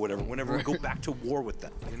China or whatever. Whenever we go back to war with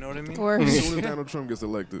them, you know what I mean? Or As soon as Donald Trump gets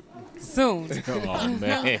elected. soon. Oh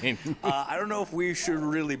man. I don't know if we should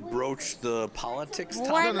really broach the politics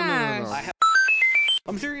topic. Why No, no, no, no, no. not?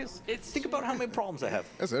 I'm serious. Think about how many problems I have.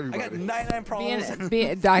 That's I everybody. got 99 problems. Being,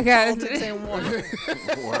 I got, Politics ain't one.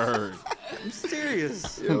 Word. I'm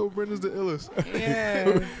serious. Yo, Brenda's the illest.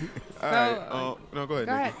 Yeah. All right. No, go ahead.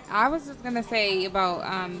 Go ahead. I was just gonna say about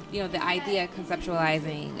the idea of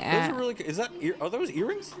conceptualizing. Those are really. Is that? Are those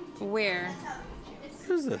earrings? Where?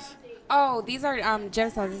 What is this? Oh, these are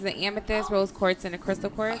gemstones. This is an amethyst, rose quartz, and a crystal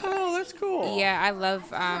quartz. Oh, that's cool. Yeah, I love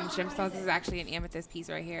gemstones. This is actually an amethyst piece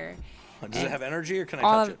right here. Does it have energy, or can I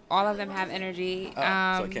touch it? All of them have energy. So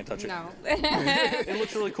I can't touch it. No. It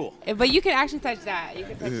looks really cool. But you can actually touch that. You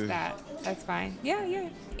can touch that. That's fine. Yeah.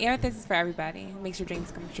 Amethyst is for everybody. It makes your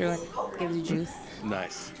dreams come true and gives you juice.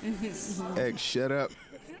 Nice. Egg, shut up.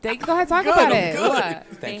 Go ahead, talk about it. Good. What?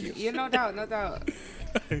 Thank you. No doubt.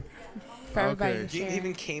 For everybody to It share.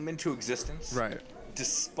 even came into existence. Right.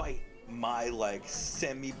 Despite my like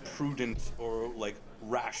semi-prudent or like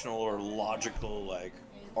rational or logical like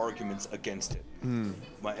arguments against it.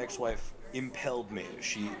 My ex-wife impelled me.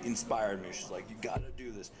 She inspired me. She's like, you gotta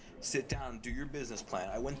do this. Sit down, do your business plan.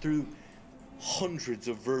 I went through hundreds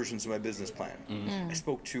of versions of my business plan. I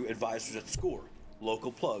spoke to advisors at SCORE,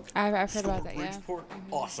 local plug. I've heard SCORE about that, yeah. Bridgeport,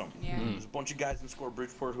 awesome. Yeah. There's a bunch of guys in SCORE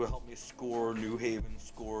Bridgeport who helped me SCORE New Haven,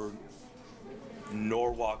 SCORE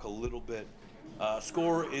Norwalk a little bit.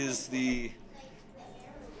 SCORE is the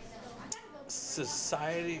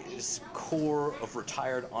society's core of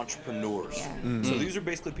retired entrepreneurs. Yeah. So these are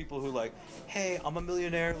basically people who like, hey, I'm a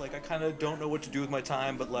millionaire, like I kind of don't know what to do with my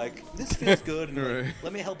time, but like this feels good, and like,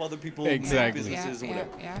 let me help other people make businesses and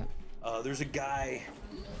whatever. There's a guy,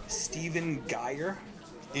 Stephen Geyer,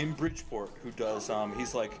 in Bridgeport who does.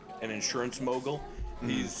 He's like an insurance mogul.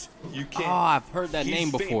 You can't. Oh, I've heard that he's name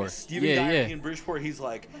before. Famous. Stephen Geyer in Bridgeport. He's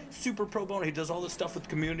like super pro bono. He does all this stuff with the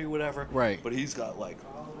community, whatever. Right. But he's got like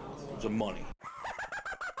some money.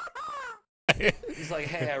 He's like,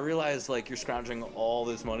 hey, I realize like you're scrounging all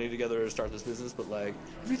this money together to start this business, but like,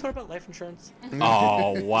 have you thought about life insurance?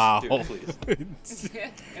 Oh wow. Dude, please. Dude,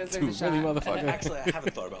 really, motherfucker. Actually, I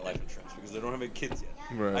haven't thought about life insurance because I don't have any kids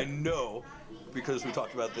yet. Right. I know because we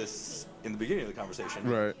talked about this in the beginning of the conversation.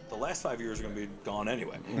 Right. The last 5 years are going to be gone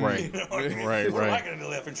anyway. Right. You know what I mean? Right. What am I going to do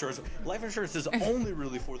life insurance? Life insurance is only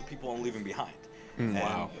really for the people I'm leaving behind. And,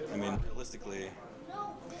 Wow. I mean, realistically.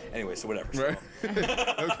 Anyway, so whatever. Right.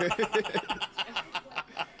 Okay.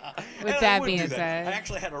 With And I that would being do that. said, I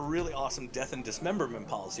actually had a really awesome death and dismemberment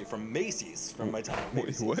policy from Macy's from my time at Wait,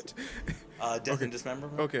 Macy's. what? Death and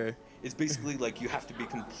dismemberment? Okay. It's basically like you have to be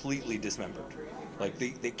completely dismembered. Like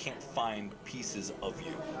they can't find pieces of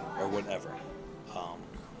you or whatever.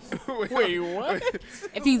 Wait, what?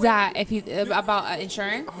 if you die, about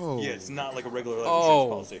insurance. Oh. Yeah, it's not like a regular life insurance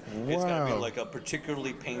policy. It's gotta be wow. like a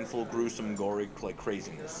particularly painful, gruesome, gory, like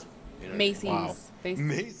craziness. You know what I mean? Macy's. Wow.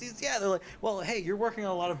 Basically. Macy's, yeah, they're like, well, hey, you're working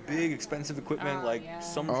on a lot of big, expensive equipment, like yeah.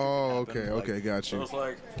 some. Oh, shit could okay, happen, okay, like, got So you. I was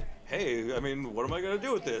like, hey, I mean, what am I gonna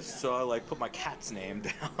do with this? So I like put my cat's name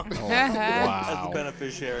down Oh, as wow. the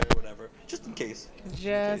beneficiary or whatever, just in case.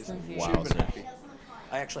 Just in case. She would've been happy.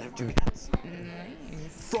 I actually have 2 cats.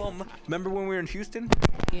 From, remember when we were in Houston?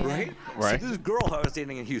 Yeah. Right? Right. So this girl who I was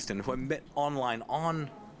dating in Houston, who I met online on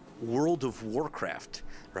World of Warcraft,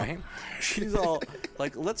 right? She's all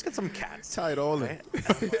like, let's get some cats. Tie it all in. Right? And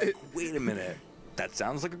I'm like, wait a minute. That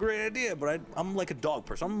sounds like a great idea, but I'm like a dog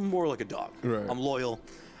person. I'm more like a dog. Right. I'm loyal.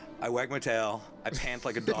 I wag my tail. I pant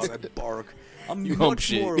like a dog. I bark. I'm You hump much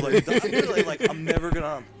shit. more like a dog. I'm really like, I'm never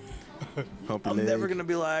gonna Humpy leg.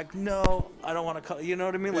 be like, no, I don't want to cut. You know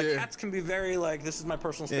what I mean? Like Yeah. cats can be very like, this is my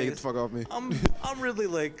personal Yeah, space. get the fuck off me. I'm really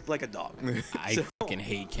like a dog. I So- fucking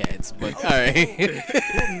hate cats, but all right.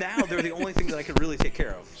 Well, now they're the only thing that I can really take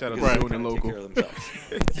care of. Shout out to because they Zoe and kinda take Local. care of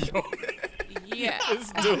themselves. Yeah.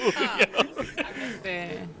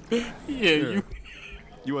 Yeah,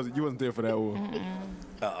 You wasn't there for that one.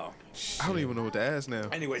 Uh-oh. I don't even know what to ask now.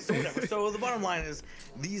 Anyway, so whatever. So the bottom line is,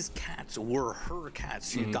 these cats were her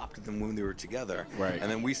cats. She adopted them when they were together. Right. And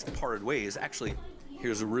then we parted ways. Actually,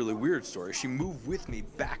 here's a really weird story. She moved with me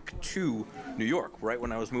back to New York, right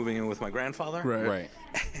when I was moving in with my grandfather. Right. right.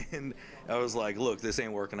 And I was like, look, this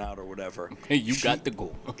ain't working out or whatever. Hey, you got to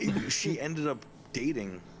go. She ended up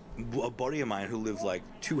dating a buddy of mine who lived like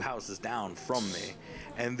 2 houses down from me.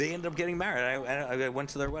 And they ended up getting married. I went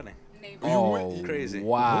to their wedding. Oh, Crazy.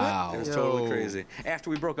 wow. It was totally Yo. crazy. After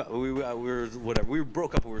we broke up, we were whatever. We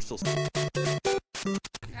broke up, but we were still.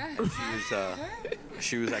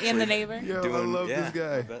 She was actually. And the neighbor. Yo, I doing, love yeah, this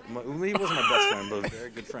guy. He wasn't my best friend, but a very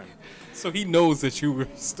good friend. So he knows that you were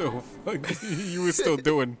still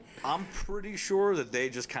doing. I'm pretty sure that they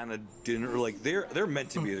just kind of didn't, or like they're meant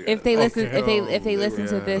to be together. If they listen, Okay. if they listen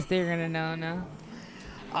to yeah. this, they're gonna know. No.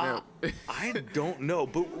 I don't know,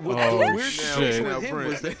 but what Oh, the weird shit. situation Now, with him Brent.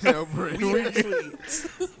 was that Now, Brent. we actually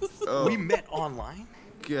we met online,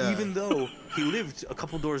 God. even though he lived a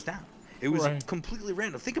couple doors down. It was Right. completely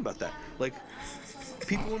random. Think about that. Like,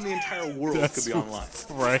 people in the entire world could be online.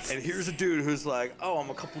 Right. And here's a dude who's like, oh, I'm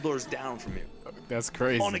a couple doors down from you. That's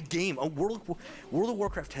crazy. On a game. World of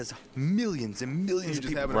Warcraft has millions and millions You of just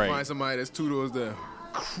people. happen to find somebody that's 2 doors down.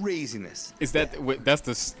 Craziness. Is that that's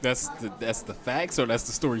the facts or that's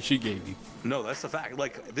the story she gave you? No, that's the fact.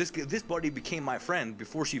 Like this buddy became my friend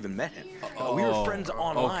before she even met him. We were friends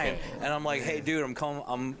online, okay. and I'm like, "Hey, dude, I'm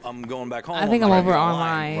going back home." I think I'm not over gonna be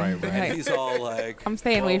online. Right. And he's all like, I'm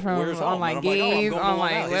staying away from where's home? online And I'm like, oh, I'm games, going to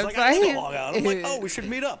online Long Island. He's like, I websites. live in Long Island. I'm like, oh, we should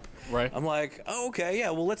meet up. Right. I'm like, oh, okay,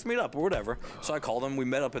 yeah, well, let's meet up or whatever. So I called him. We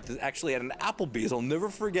met up actually at an Applebee's. I'll never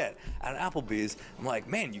forget. At an Applebee's, I'm like,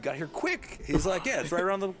 man, you got here quick. He's like, yeah, it's right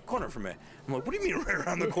around the corner from me. I'm like, what do you mean right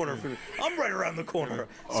around the corner from me? I'm right around the corner.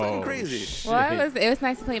 It's fucking crazy. Well, it was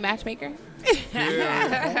nice to play matchmaker.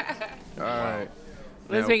 Yeah. All right.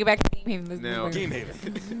 Let's Now- bring it back to Game Haven. now- Game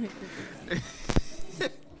Haven.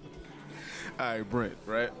 All right, Brent,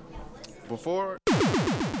 right? Before.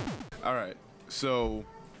 All right. So,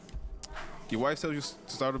 your wife tells you to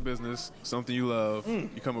start a business, something you love. You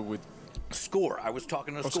come up with. Score. I was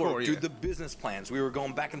talking to Score. Score, Do yeah. the business plans. We were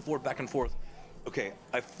going back and forth, back and forth. Okay,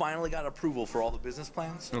 I finally got approval for all the business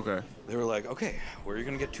plans. Okay. They were like, okay, where are you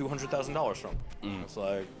going to get $200,000 from? I was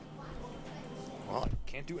like, well, I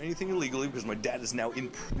can't do anything illegally because my dad is now in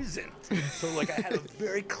prison. So, like, I had a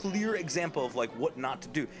very clear example of, like, what not to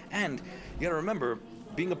do. And you got to remember,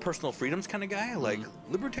 being a personal freedoms kind of guy, like,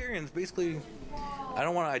 libertarians basically, I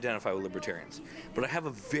don't want to identify with libertarians, but I have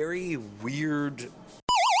a very weird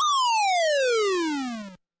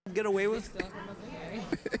get away with.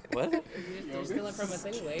 What? You're stealing from us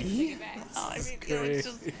anyway. Yeah. I mean, you know,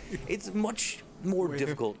 it's much more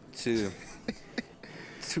difficult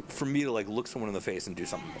for me to like look someone in the face and do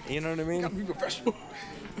something. You know what I mean? Be professional.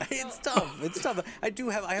 It's tough. It's tough. I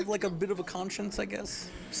have like a bit of a conscience, I guess.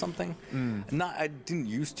 Something. I didn't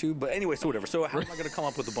used to, but anyway, so whatever. So how am I going to come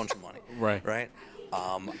up with a bunch of money? Right. Right.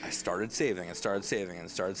 I started saving and started saving and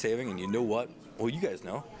started saving, and you know what? Well, you guys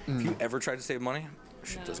know. If you ever tried to save money,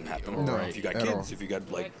 shit doesn't happen. No, If you got at kids, all. if you got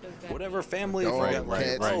like whatever family, if you Dog, got like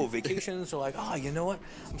cats. vacations, so like, you know what?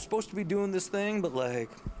 I'm supposed to be doing this thing, but like,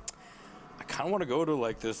 I kind of want to go to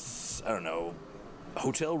like this, I don't know,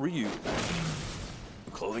 hotel reunion,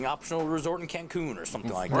 clothing optional resort in Cancun or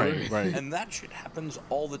something like that. Right. And that shit happens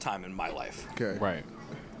all the time in my life. Okay. Right.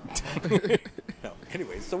 No,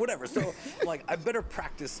 anyway, so whatever. So, like, I better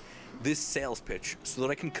practice this sales pitch so that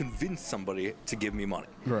I can convince somebody to give me money.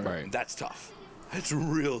 Right. That's tough. It's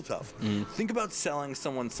real tough. Think about selling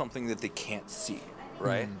someone something that they can't see,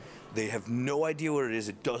 right? They have no idea what it is.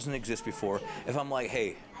 It doesn't exist before. If I'm like,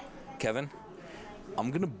 hey, Kevin, I'm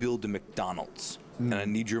going to build a McDonald's, and I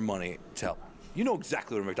need your money to help. You know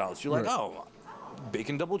exactly what a McDonald's is. You're like, oh,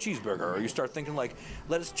 bacon double cheeseburger, or you start thinking like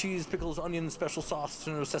lettuce, cheese, pickles, onion, special sauce,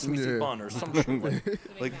 sesame seed bun, or some shit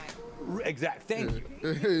like exact. Thank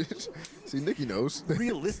you. See, Nikki knows.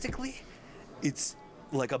 Realistically, it's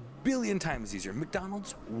like a billion times easier.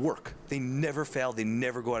 McDonald's work. They never fail. They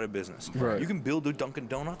never go out of business. Right. You can build a Dunkin'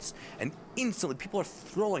 Donuts, and instantly people are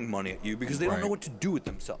throwing money at you because they don't know what to do with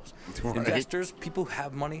themselves. Right. Investors, people who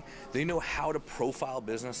have money, they know how to profile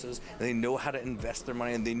businesses, and they know how to invest their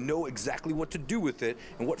money, and they know exactly what to do with it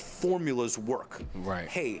and what formulas work. Right.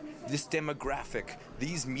 Hey, this demographic,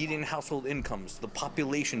 these median household incomes, the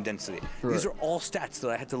population density. These are all stats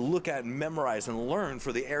that I had to look at and memorize and learn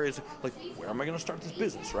for the areas like, where am I going to start this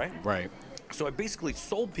business, right? Right. So I basically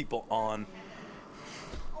sold people on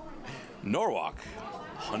Norwalk.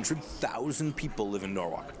 100,000 people live in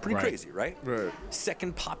Norwalk. Pretty Right. crazy, right? Right.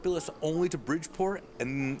 Second populous only to Bridgeport,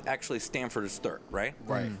 and actually Stamford is third, right?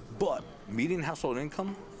 Right. But median household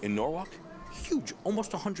income in Norwalk, huge,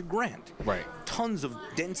 almost 100 grand. Right. Tons of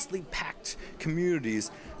densely packed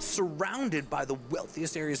communities surrounded by the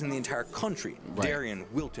wealthiest areas in the entire country. Right. Darien,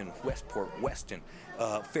 Wilton, Westport, Weston,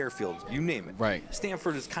 Fairfield, you name it. Right.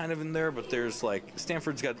 Stanford is kind of in there, but there's like,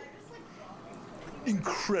 Stanford's got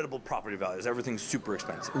incredible property values. Everything's super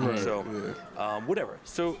expensive. So, whatever.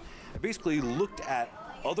 So I basically looked at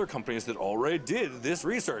other companies that already did this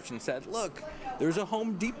research and said, look, there's a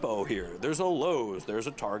Home Depot here, there's a Lowe's, there's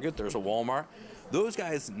a Target, there's a Walmart. Those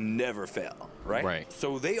guys never fail, right? Right.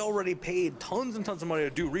 So they already paid tons and tons of money to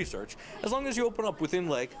do research. As long as you open up within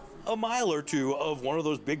like a mile or two of one of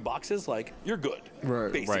those big boxes, like, you're good,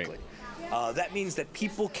 Right. basically. That means that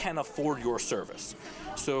people can afford your service.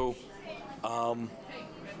 So,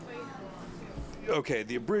 okay,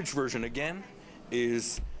 the abridged version again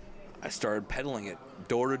is I started peddling it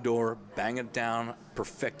door to door, bang it down,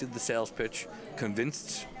 perfected the sales pitch,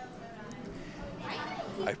 convinced.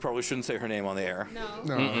 I probably shouldn't say her name on the air.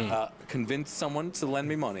 No. Convinced someone to lend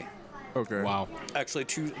me money. Okay. Wow. Actually,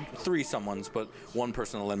 3 someones, but one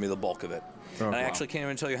person will lend me the bulk of it. Oh, and I wow. actually can't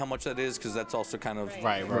even tell you how much that is because that's also kind of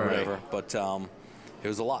Right. whatever. But it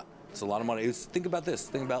was a lot. It's a lot of money. Think about this.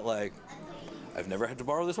 Think about like, I've never had to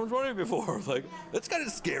borrow this much money before. Like, that's kind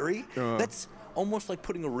of scary. That's almost like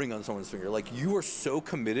putting a ring on someone's finger. Like, you are so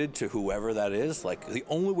committed to whoever that is. Like, the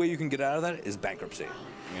only way you can get out of that is bankruptcy.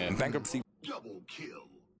 Yeah. And bankruptcy. Double kill,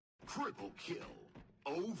 triple kill,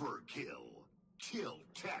 overkill,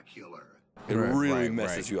 kill-tacular. It really right,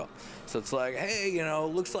 messes you up. So it's like, hey, you know,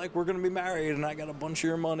 looks like we're going to be married and I got a bunch of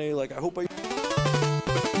your money. Like, I hope I...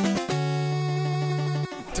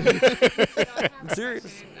 I'm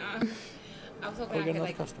serious. I was hoping I could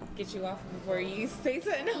like get you off before you say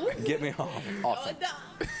something else. Get me off. Awesome. Oh,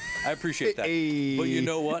 no. I appreciate that. Hey. But you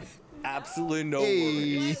know what? Absolutely no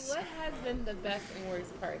worries. What has been the best and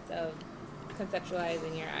worst parts of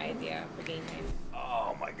conceptualizing your idea for Game Night?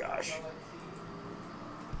 Oh my gosh.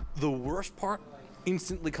 The worst part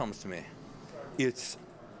instantly comes to me. It's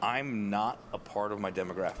I'm not a part of my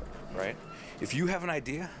demographic, right? If you have an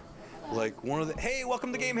idea, like hey,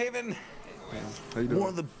 welcome to Game Haven. How you doing? One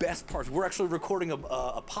of the best parts, we're actually recording a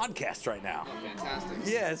podcast right now. Fantastic.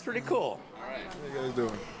 Yeah, it's pretty cool. All right. How you guys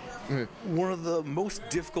doing? One of the most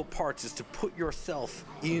difficult parts is to put yourself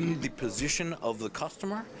in the position of the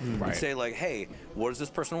customer and say like, hey, what does this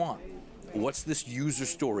person want? What's this user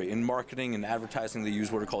story? In marketing and advertising, they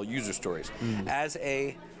use what are called user stories. As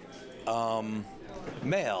a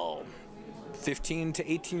male, 15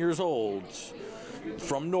 to 18 years old,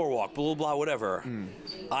 from Norwalk, blah, blah, blah, whatever.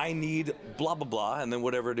 I need blah, blah, blah, and then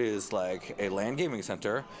whatever it is, like a LAN gaming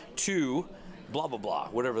center, to blah, blah, blah,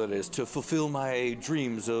 whatever that is, to fulfill my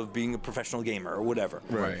dreams of being a professional gamer or whatever.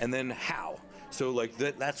 Right. And then how. So like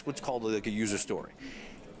that's what's called like a user story.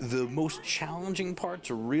 The most challenging part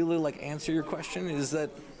to really like answer your question is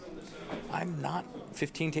that I'm not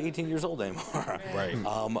 15 to 18 years old anymore. Right.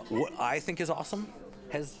 What I think is awesome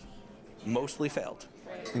has mostly failed,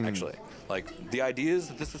 actually. Like the ideas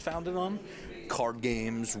that this was founded on, card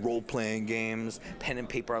games, role-playing games, pen and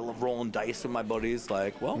paper. I love rolling dice with my buddies.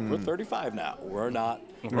 Like, well, we're 35 now. We're not,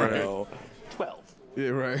 you know, 12. Yeah,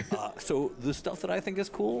 right. So the stuff that I think is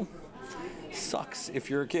cool sucks if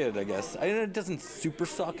you're a kid, I guess. It doesn't super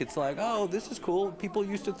suck. It's like, oh, this is cool. People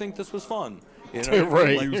used to think this was fun. You know what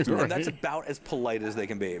I mean? Like, and that's about as polite as they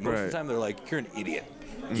can be. Most of the time, they're like, you're an idiot.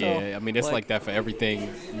 Yeah, I mean, it's like that for everything,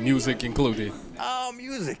 music included. Oh,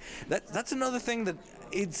 music. That's another thing that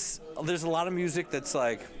there's a lot of music that's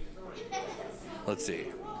like, let's see,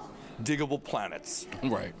 Diggable Planets.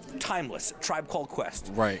 Right. Timeless. Tribe Called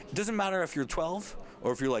Quest. Right. Doesn't matter if you're 12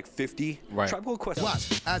 or if you're like 50. Right. Tribe Called Quest.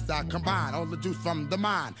 Watch as I combine all the juice from the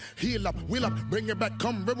mind. Heal up, wheel up, bring it back,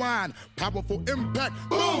 come rewind. Powerful impact,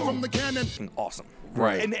 boom from the cannon. Awesome.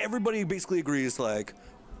 Right. And everybody basically agrees like,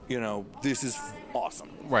 you know, this is awesome.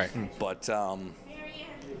 Right. But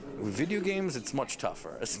with video games, it's much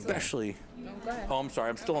tougher, especially. Oh, I'm sorry.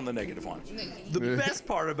 I'm still on the negative one. The best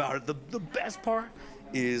part about it, the best part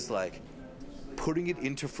is like putting it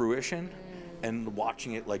into fruition and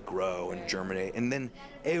watching it like grow and germinate, and then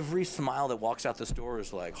every smile that walks out the store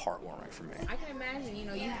is like heartwarming for me. I can imagine, you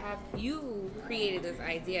know, you created this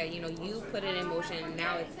idea, you know, you put it in motion,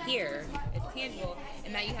 now it's here, it's tangible,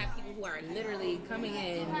 and now you have people who are literally coming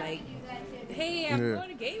in like, hey, I'm going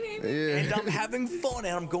to Game Haven. And I'm having fun,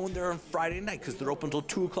 and I'm going there on Friday night because they're open until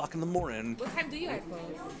 2 o'clock in the morning. What time do you guys close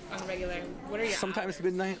on the regular? What are your Sometimes hours?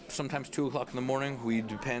 midnight, sometimes 2 o'clock in the morning. We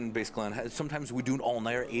depend basically on. Sometimes we do an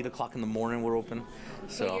all-nighter, 8 o'clock in the morning. We're open.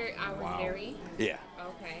 So your hours vary? Yeah.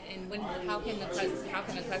 Okay, and how can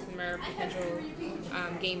a customer, potential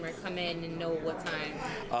gamer, come in and know what time?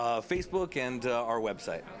 Facebook and our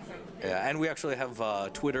website. Okay. Yeah, and we actually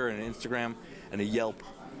have Twitter and Instagram and a Yelp.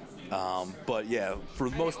 But yeah, for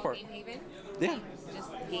the most part. Game Haven? Yeah. Just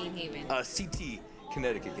Game Haven. CT,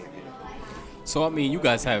 Connecticut Game Haven. So I mean, you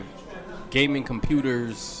guys have gaming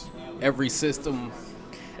computers, every system.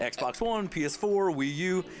 Xbox One, PS4, Wii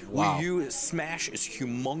U. Wow. Wii U, Smash is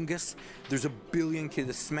humongous. There's a billion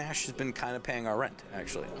kids. Smash has been kind of paying our rent,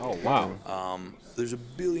 actually. Oh, wow. There's a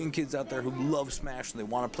billion kids out there who love Smash, and they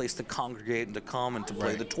want a place to congregate and to come and to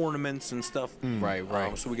play the tournaments and stuff. Right.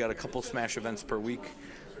 So we got a couple Smash events per week.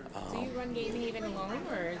 Do you run Game Haven alone,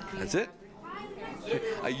 or do you That's it.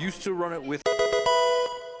 I used to run it with.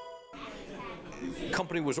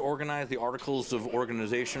 Company was organized. The articles of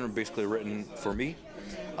organization are basically written for me.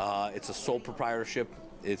 It's a sole proprietorship.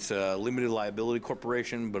 It's a limited liability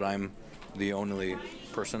corporation, but I'm the only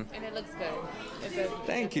person. And it looks good.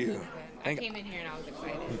 Thank you. I came in here and I was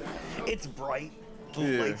excited. It's bright.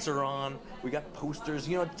 The lights are on. We got posters.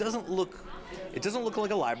 You know, it doesn't look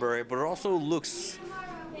like a library, but it also looks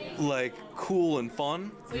like cool and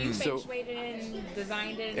fun. So you feng shuied it and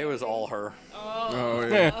designed it? It was all her. Oh,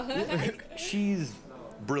 yeah. She's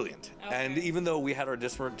brilliant. Okay. And even though we had our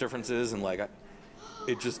differences and like,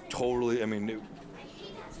 it just totally, I mean,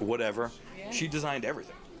 whatever. Yeah. She designed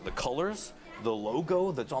everything. The colors, the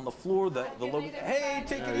logo that's on the floor, the logo. Hey,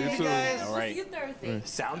 take it easy, guys. All right. See you Thursday.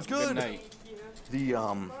 Sounds good. Good night.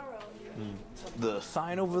 The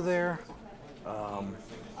sign over there.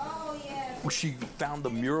 She found the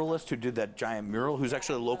muralist who did that giant mural, who's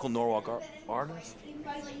actually a local Norwalk artist.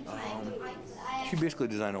 She basically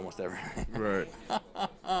designed almost everything. Right.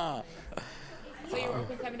 So you're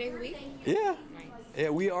open 7 days a week? Yeah. Nice. Yeah,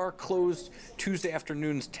 we are closed Tuesday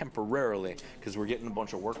afternoons temporarily because we're getting a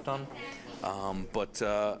bunch of work done. But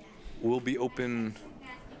we'll be open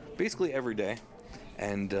basically every day,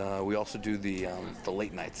 and we also do the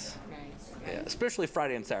late nights. Nice. Yeah, especially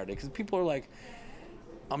Friday and Saturday because people are like,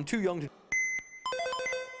 I'm too young to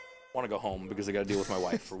want to go home because I got to deal with my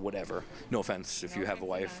wife or whatever. No offense if you have a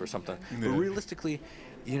wife or something. But realistically,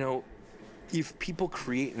 you know, if people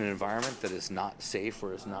create an environment that is not safe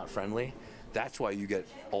or is not friendly, that's why you get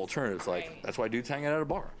alternatives. Like, that's why dudes hang out at a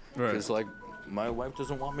bar. Right. Because, like, my wife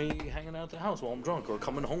doesn't want me hanging out at the house while I'm drunk or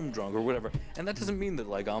coming home drunk or whatever. And that doesn't mean that,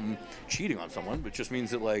 like, I'm cheating on someone, but just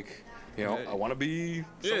means that, like, you know, I want to be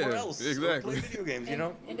somewhere else. Exactly. Or play video games, you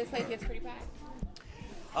know? And this place gets pretty packed?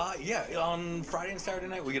 Yeah, on Friday and Saturday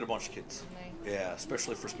night, we get a bunch of kids. Nice. Yeah,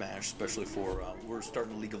 especially for Smash, especially for, we're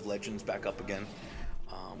starting League of Legends back up again.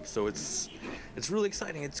 So it's really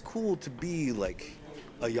exciting. It's cool to be, like,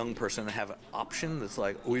 a young person and have an option that's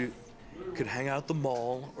like, we could hang out at the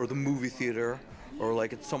mall or the movie theater or,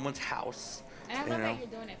 like, at someone's house. And I love that you're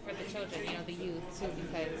doing it for the children, you know, the youth, too,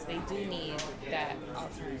 because they do need that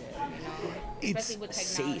alternative, you know? Especially with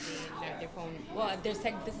technology safe. and their phone. Well, this is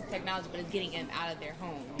technology, but it's getting them out of their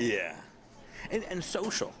home. Yeah. And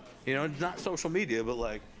social. You know, not social media, but,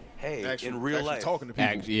 like, hey, Actually, in real actually life. talking to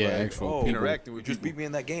people. Actual interacting with just beat me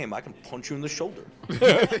in that game. I can punch you in the shoulder.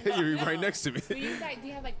 You're right next to me. Do you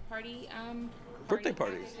have, like, Birthday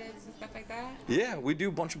parties and stuff like that? Yeah, we do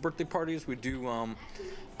a bunch of birthday parties. We do,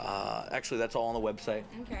 actually, that's all on the website.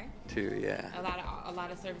 Okay. Too, yeah. A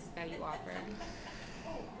lot of services that you offer.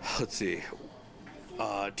 Let's see.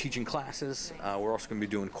 Teaching classes. We're also going to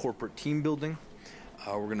be doing corporate team building.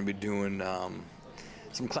 We're going to be doing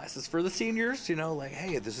some classes for the seniors, you know, like,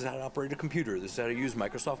 hey, this is how to operate a computer. This is how to use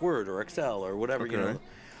Microsoft Word or Excel or whatever, you know.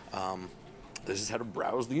 This is how to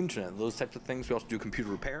browse the internet, those types of things. We also do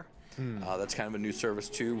computer repair. That's kind of a new service,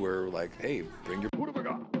 too, where, like, hey, bring your...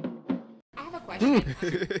 I have a question.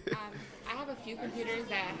 I have a few computers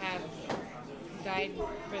that have died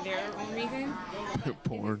for their own reasons.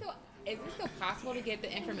 Porn. Is it still possible to get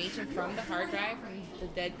the information from the hard drive from the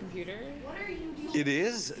dead computer? It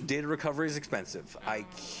is. Data recovery is expensive.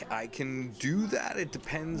 I can do that. It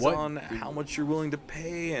depends on how much you're willing to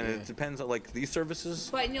pay, and it depends on, like, these services.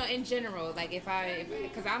 But, you know, in general, like,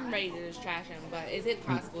 because I'm ready to just trash them, but is it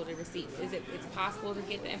possible to receive? It's possible to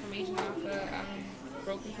get the information off the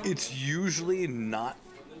broken computer? It's usually not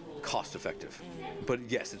cost effective, but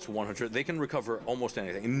yes, it's 100. They can recover almost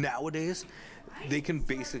anything. Nowadays, they can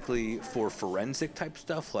basically, for forensic type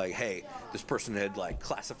stuff, like, hey, this person had, like,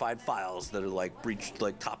 classified files that are, like, breached,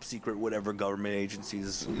 like, top secret whatever government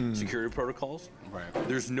agencies security protocols. Right.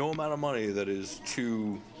 There's no amount of money that is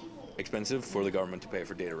too expensive for the government to pay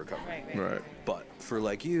for data recovery. Right. But for,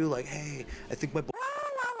 like, you, like, hey, I think my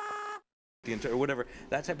the entire whatever,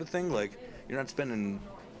 that type of thing, like, you're not spending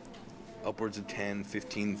upwards of 10,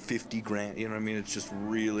 15, 50 grand, you know what I mean? It's just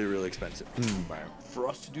really, really expensive. For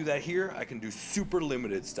us to do that here, I can do super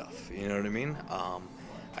limited stuff, you know what I mean?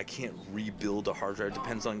 I can't rebuild a hard drive.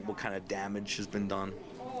 Depends on what kind of damage has been done,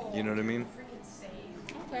 you know what I mean?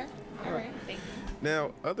 Okay, all right, thank you.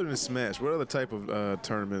 Now, other than Smash, what other type of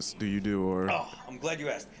tournaments do you do? Or Oh, I'm glad you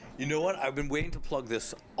asked. You know what? I've been waiting to plug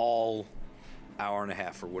this all hour and a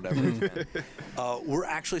half or whatever it's been. We're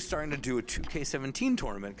actually starting to do a 2K17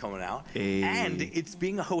 tournament coming out, and it's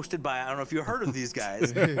being hosted by, I don't know if you heard of these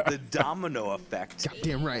guys, the Domino Effect.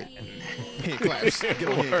 Goddamn right. Hand claps. Get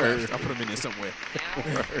on hand claps. I'll put them in there somewhere.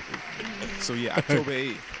 So yeah, October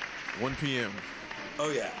 8th, 1 p.m. Oh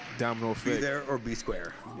yeah. Domino Effect. Be there or be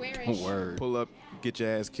square. Word. Pull up, get your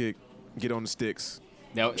ass kicked, get on the sticks.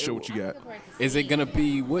 Now, show what you got. Is it gonna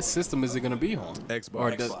be? What system is it gonna be on?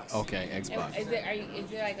 Xbox. Or okay, Xbox. Is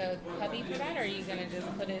there like a cubby for that, or are you gonna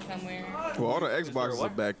just put it somewhere? Well, all the Xboxes are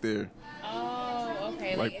back there. Oh,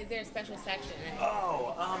 okay. Like, Like- is there a special section?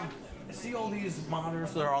 See all these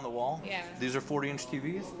monitors that are on the wall? Yeah. These are 40-inch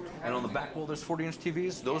TVs, and on the back wall there's 40-inch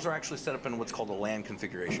TVs. Those are actually set up in what's called a LAN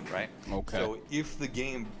configuration, right? Okay. So if the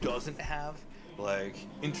game doesn't have like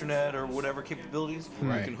internet or whatever capabilities,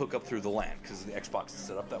 Right. you can hook up through the LAN because the Xbox is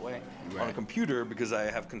set up that way. On a Right. computer, because I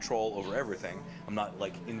have control over everything, I'm not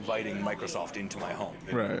like inviting Microsoft into my home.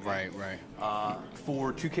 you know? Right. Right.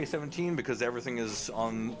 For 2K17, because everything is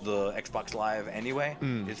on the Xbox Live anyway,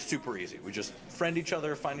 it's super easy. We just friend each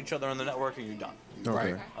other, find each other on the network, and you're done.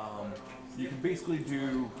 Okay. Right. You can basically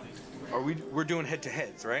do. We're doing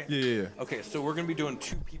head-to-heads, right? Yeah. Okay, so we're gonna be doing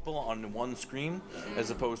 2 people on one screen, as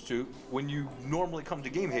opposed to when you normally come to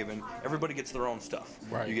Game Haven, everybody gets their own stuff.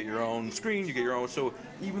 Right. You get your own screen, you get your own. So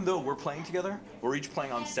even though we're playing together, we're each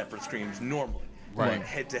playing on separate screens normally. Right. But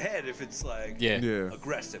head-to-head, if it's like Yeah.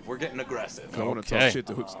 aggressive, we're getting aggressive. I want to Okay. talk shit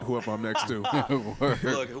to whoever I'm next to. Word.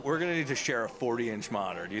 Look, we're gonna need to share a 40-inch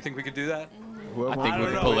monitor. Do you think we could do that? Whoever I think I'm we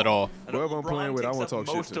don't can know. pull it off. I know Whoever I'm playing LeBron with, I takes wanna up talk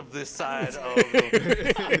shit most to. of this side of.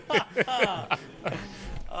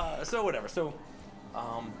 So whatever. So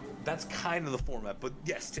that's kind of the format. But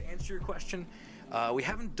yes, to answer your question, we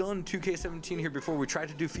haven't done 2K17 here before. We tried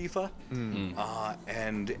to do FIFA,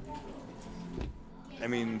 and I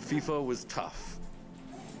mean FIFA was tough.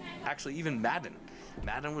 Actually, even Madden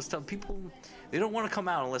was tough. People, they don't want to come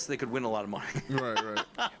out unless they could win a lot of money. Right.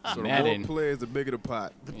 So the Madden. more players, the bigger the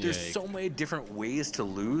pot. But there's Yeah. so many different ways to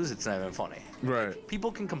lose, it's not even funny. Right.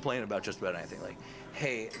 People can complain about just about anything. Like,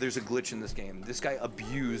 hey, there's a glitch in this game. This guy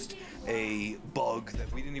abused a bug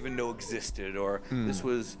that we didn't even know existed, or this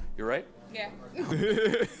was. You're right. Yeah.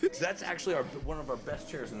 That's actually one of our best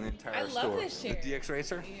chairs in the entire I love store. this chair. The DX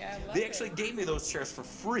Racer. Yeah, I love They actually gave me those chairs for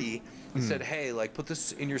free and said, hey, like put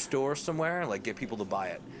this in your store somewhere, like get people to buy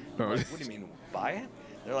it. I'm like, what do you mean buy it?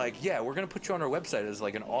 They're like, yeah, we're gonna put you on our website as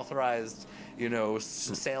like an authorized,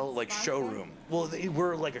 sale like showroom. Well,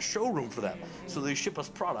 we're like a showroom for them, so they ship us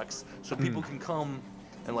products so people can come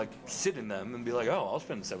and like sit in them and be like, oh, I'll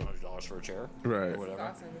spend $700 for a chair, Right. or whatever.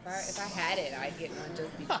 Awesome. If I had it, I'd get one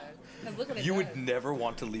just because. 'Cause look what it You does. would never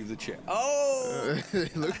want to leave the chair. Oh.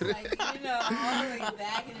 Look at it. Like, all the way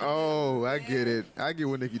back in the Oh, I get it. I get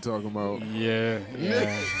what Nikki talking about. Yeah.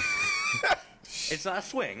 It's not a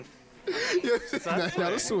swing. It's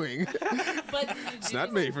not a swing. But It's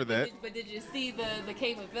not made for that. But did you see the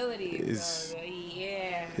capabilities? It's-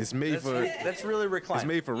 Yeah. It's made for. That's really reclining. It's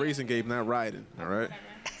made for racing game, not riding. All right.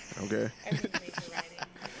 Okay. Everything's made for writing.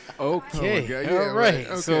 Okay. God, yeah, All right.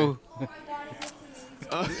 right, So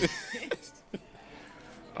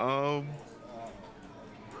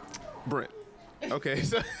Brent. Okay.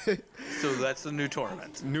 So So that's the new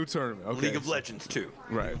tournament. new tournament. Okay. League of Legends 2.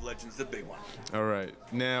 Right. League of Legends, the big one. All right.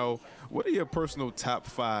 Now, what are your personal top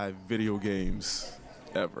 5 video games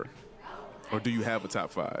ever? Or do you have a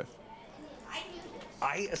top 5?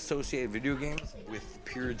 I associate video games with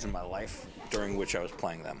periods in my life during which I was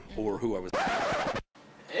playing them, or who I was.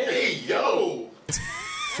 Hey, yo!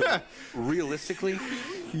 Realistically,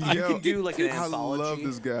 you can do like an I anthology. love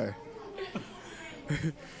this guy. I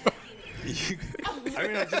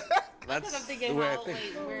mean, that's I'm thinking the way I how, think.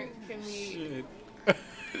 like, where can we...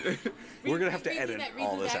 We're gonna have to Redo edit that-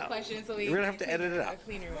 all redo this that out. question so we We're gonna can have to pick edit it a out.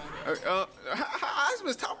 cleaner one.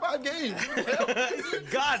 How's top 5 games?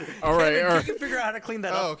 God. All right, Kevin, all right. You can figure out how to clean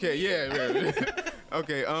that Oh, up. okay. Yeah.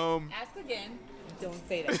 Okay. Ask again. Don't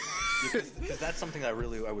say that. Because that's something I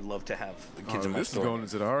would love to have the kids Oh, in my this is store. going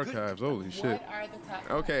into the archives. Holy shit. What are the top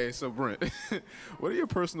five? Okay, so Brent, what are your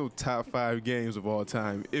personal top 5 games of all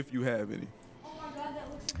time, if you have any?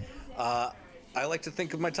 I like to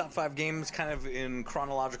think of my top 5 games kind of in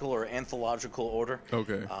chronological or anthological order.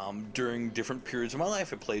 Okay. During different periods of my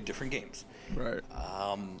life, I played different games. Right.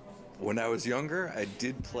 When I was younger, I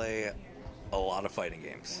did play a lot of fighting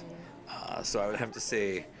games. So I would have to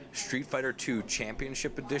say Street Fighter II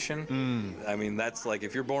Championship Edition. I mean, that's like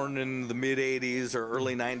if you're born in the mid 80s or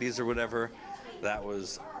early 90s or whatever, that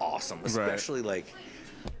was awesome. Especially like,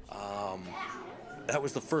 that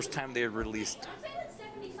was the first time they had released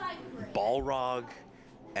Balrog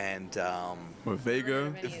and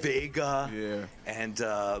Vega. Yeah. And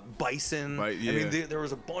Bison. Yeah. I mean, there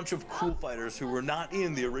was a bunch of cool fighters who were not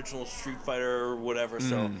in the original Street Fighter or whatever.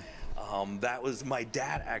 So that was my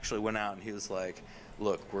dad actually went out and he was like,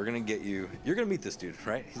 look, we're going to get you. You're going to meet this dude,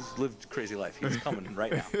 right? He's lived a crazy life. He's coming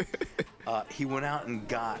right now. He went out and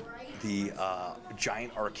got the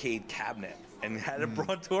giant arcade cabinet and had it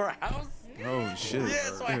brought to our house. Oh shit.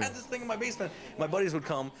 Yeah, so I had this thing in my basement. My buddies would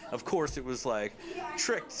come. Of course, it was like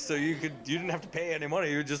tricked, so you didn't have to pay any money.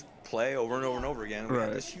 You would just play over and over and over again. We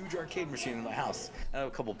had this huge arcade machine in my house. I have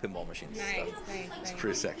a couple pinball machines. and stuff. It's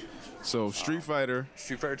pretty sick. So Street Fighter.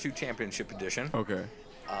 Street Fighter II Championship Edition. Okay.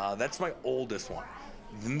 That's my oldest one.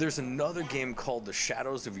 Then there's another game called The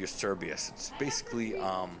Shadows of Eusebius. It's basically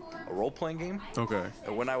a role-playing game. Okay.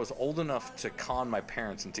 And when I was old enough to con my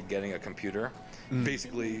parents into getting a computer,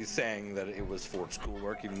 basically saying that it was for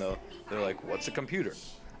schoolwork, even though they're like, "What's a computer?"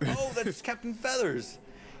 Oh, that's Captain Feathers.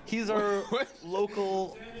 He's our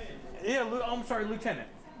local. Yeah, I'm sorry, Lieutenant.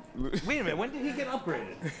 Wait a minute, when did he get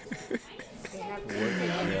upgraded?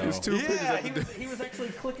 There's two pictures. He was actually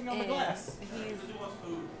clicking on the glass.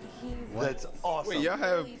 That's awesome. Wait, y'all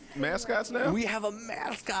have mascots now? We have a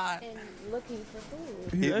mascot. And looking for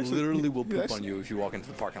food. It literally will poop on you if you walk into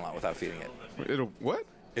the parking lot without feeding it. It'll what?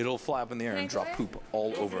 It'll fly up in the air and drop poop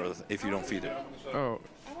all over if you don't feed it. Oh.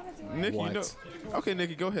 Nikki, What? you know. Okay,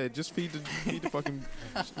 Nikki, go ahead. Just feed the fucking.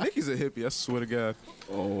 Nikki's a hippie. I swear to God.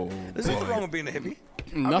 Oh. There's nothing wrong with being a hippie.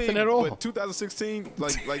 Nothing at all. But 2016,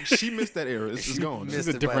 like she missed that era. It's just gone. missed She's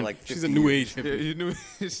a it by different. like She's a 50 new years. age Yeah, hippie. you knew.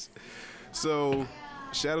 So,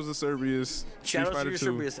 Shadows of Cerberus, Street Shout out to Fighter your 2.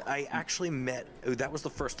 Cerberus. I actually met. That was the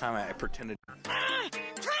first time I pretended.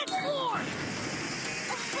 Transform!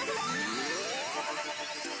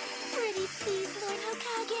 Pretty please, Lord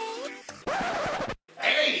Hokage.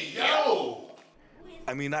 Hey, yo!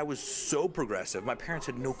 I mean, I was so progressive. My parents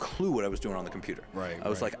had no clue what I was doing on the computer. Right, I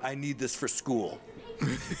was right. like, I need this for school.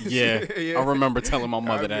 Yeah, Yeah. I remember telling my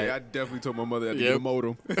mother I that. definitely told my mother that to Yep. get a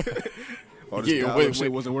modem. All this Yeah, dial-up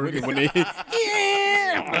shit wasn't working. when they,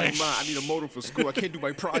 Like, Ma, I need a modem for school. I can't do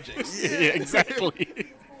my projects. yeah,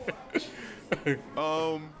 exactly.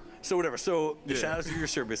 So whatever. So Yeah. Shadows of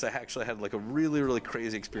Eusebius, I actually had like a really, really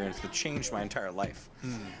crazy experience that changed my entire life.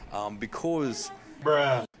 Because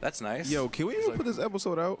that's nice. Yo, can we even put this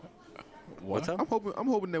episode out? What's up? I'm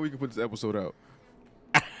hoping that we can put this episode out.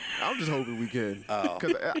 I'm just hoping we can. Oh.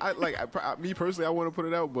 Because me personally, I want to put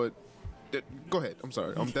it out, but go ahead. I'm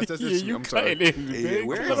sorry. That's Yeah, just you I'm sorry. cut it in, Yeah, man.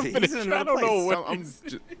 where Let is him he? finish. He's in I another don't know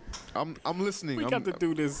place. what. I'm listening. We I'm, got to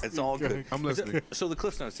do this. It's all good. I'm listening. So the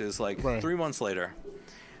Cliff Notes is like Right. 3 months later.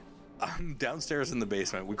 I'm downstairs in the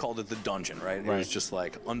basement. We called it the dungeon, right? It was Right. just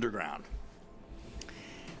like underground.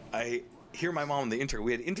 I hear my mom in the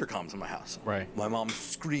we had intercoms in my house. Right. My mom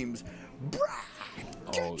screams, "Brah!"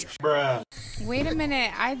 Oh, Wait a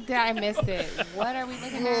minute. I missed it. What are we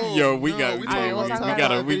looking at? Yo, we No, got. we We, talk Alright, all we'll the talk time. about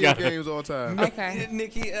gotta. We Video gotta. games all the time. Okay.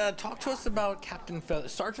 Nikki, talk to us about Captain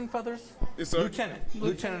Feathers, Sergeant Feathers, It's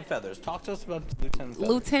Lieutenant Feathers. Talk to us about Lieutenant Feathers.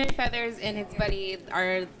 Lieutenant Feathers and his buddy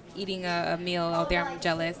are eating a meal out there. I'm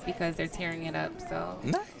jealous because they're tearing it up. So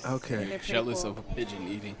Nice. Okay. they're pretty Jealous cool. of a pigeon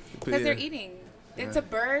eating. Because they're eating. It's a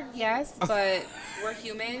bird, yes, but we're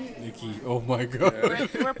human. Nikki, oh my God.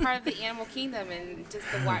 We're part of the animal kingdom, and just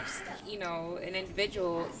to watch, an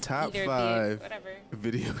individual Top either be 5 whatever.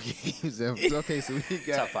 video games. Okay, so we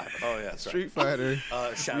got Top 5. Oh yeah, sorry. Street Fighter.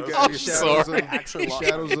 Shadows. We got I'm Shadows sorry. of, Actually lost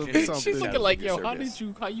Shadows my of virginity. something. She's looking like, yo,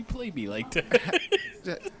 how you play me like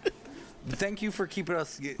that? Thank you for keeping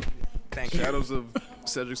us. Thank you. Shadows of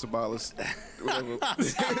Cedric Sabalas. Whatever.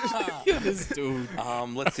 This dude.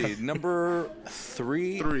 Let's see. Number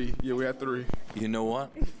 3. 3. Yeah, we had 3. You know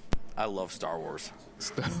what? I love Star Wars.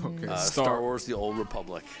 Okay. Star Wars: The Old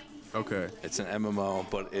Republic. Okay. It's an MMO,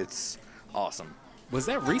 but it's awesome. Was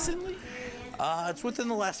that recently? It's within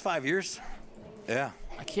the last 5 years. Yeah.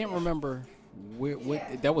 I can't remember.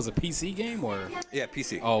 What that was a PC game or? Yeah,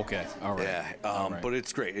 PC. Oh, okay. All right. Yeah, All right. but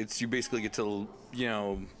it's great. You basically get to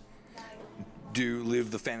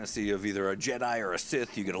live the fantasy of either a Jedi or a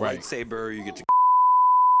Sith. You get a Right. lightsaber. You get to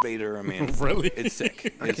Vader. I mean, Really? It's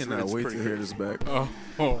sick. I cannot wait to pretty hear good. this back.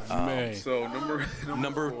 Oh man. So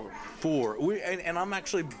Number 4. And I'm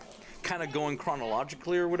actually kind of going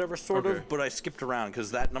chronologically or whatever, sort Okay. of, but I skipped around because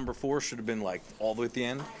that number 4 should have been like all the way at the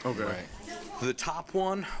end. Okay. Right. The top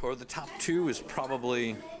one or the top 2 is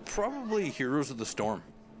probably Heroes of the Storm.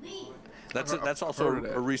 That's also heard of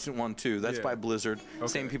that. a recent one too. That's Yeah. by Blizzard. Okay.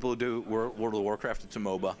 Same people who do World of Warcraft. It's a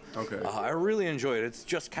MOBA. Okay. I really enjoy it. It's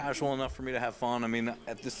just casual enough for me to have fun. I mean,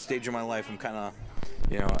 at this stage of my life, I'm kind of,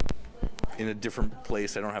 in a different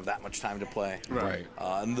place. I don't have that much time to play. Right.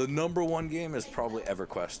 And the number 1 game is probably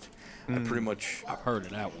EverQuest. I pretty much I've heard of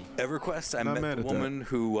that one. EverQuest. I Not met mad the at that.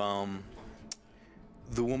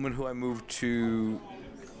 woman who I moved to.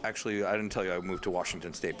 Actually, I didn't tell you I moved to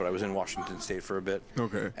Washington State, but I was in Washington State for a bit.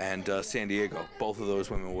 Okay. And San Diego. Both of those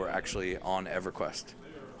women were actually on EverQuest.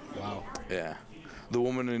 Wow. Yeah. The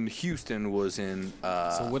woman in Houston was in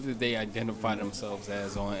So what did they identify themselves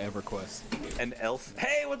as on EverQuest? an elf.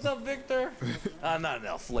 Hey, what's up, Victor? Not an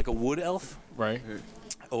elf, like a wood elf Right.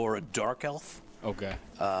 or a dark elf. Okay.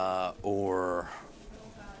 Or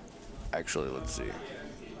actually, let's see.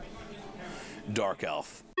 Dark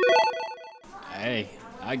elf. Hey,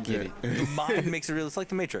 I get it. The mind makes it real. It's like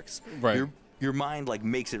the Matrix. Right. Your mind like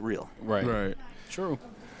makes it real. Right. Right. True.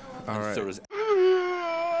 All right. So does.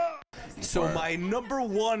 So my number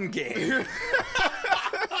one game.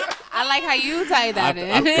 I like how you tie that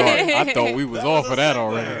in. I thought we was off of that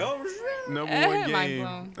already. Number one Mind game.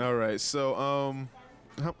 blown. All right. So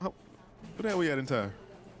what the hell we at in time?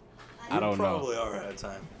 I don't know. Probably are at a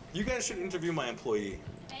time. You guys should interview my employee.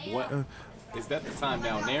 What is that the time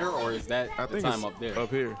down there, or is that I the think time it's up there? Up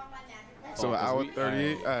here. So Oh, an 'cause hour we-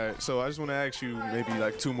 38. All right. So I just want to ask you maybe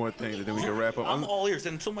like 2 more things, and then we can wrap up. I'm all ears.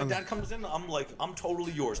 Until my dad comes in, I'm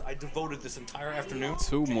totally yours. I devoted this entire afternoon.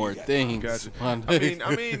 2 more things. Gotcha. One I day.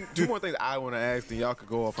 mean, 2 more things I want to ask, then y'all could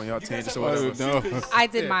go off on y'all tangents or have whatever. no. I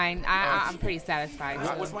did mine. I'm pretty satisfied.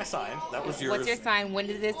 That too. was my sign. That was yours. What's your sign? When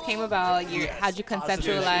did this came about? How'd you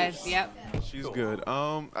conceptualize? Positive. Yep. She's good.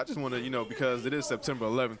 I just want to, because it is September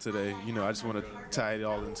 11th today, I just want to tie it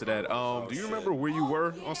all into that. Do you remember where you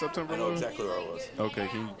were on September 11th? I know exactly where I was. Okay,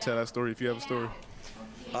 can you tell that story if you have a story?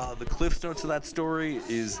 The Cliff Notes of that story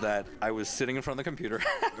is that I was sitting in front of the computer.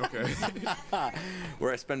 Okay.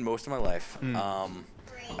 Where I spend most of my life.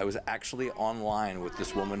 I was actually online with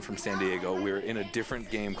this woman from San Diego. We were in a different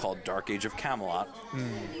game called Dark Age of Camelot.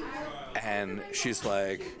 And she's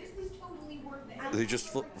like, they just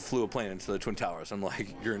flew a plane into the Twin Towers. I'm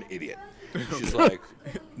like, you're an idiot. She's like,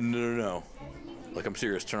 no. Like, I'm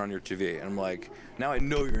serious, turn on your TV. And I'm like, now I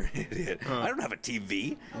know you're an idiot. I don't have a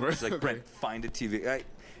TV. She's like, Brent, find a TV.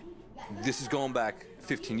 This is going back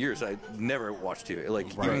 15 years. I never watched TV. Like,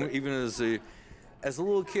 even as a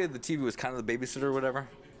little kid, the TV was kind of the babysitter or whatever.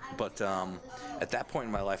 But at that point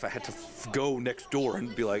in my life, I had to go next door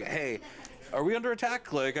and be like, hey, are we under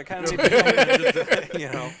attack? Like, I kind of need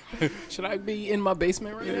to, Should I be in my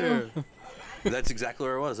basement right now? That's exactly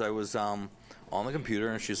where I was. I was on the computer,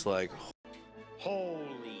 and she's like,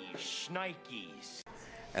 holy shnikes.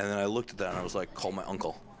 And then I looked at that, and I was like, call my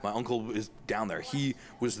uncle. My uncle is down there. He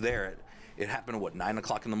was there. It happened at, 9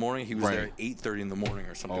 o'clock in the morning? He was there at 8:30 in the morning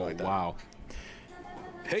or something like that. Wow.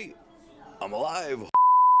 Hey, I'm alive.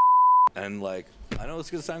 And, I know this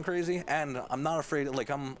is going to sound crazy, and I'm not afraid.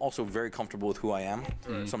 I'm also very comfortable with who I am.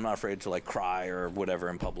 So I'm not afraid to, cry or whatever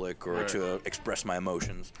in public or to express my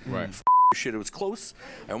emotions. Right. Shit, it was close.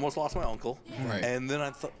 I almost lost my uncle. Right. And then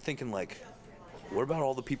I'm thinking, what about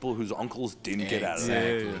all the people whose uncles didn't get out of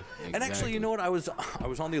Exactly. that? And actually, you know what? I was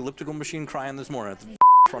on the elliptical machine crying this morning at the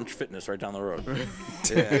Crunch Fitness right down the road.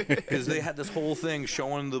 Because they had this whole thing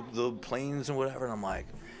showing the planes and whatever, and I'm like,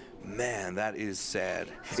 man, that is sad.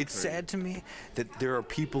 It's sad to me that there are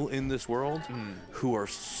people in this world who are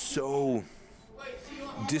so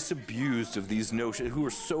disabused of these notions, who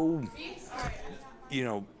are so,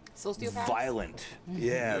 Sociopaths? violent.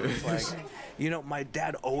 Yeah, it's like, my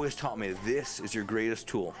dad always taught me this is your greatest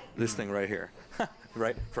tool. This thing right here,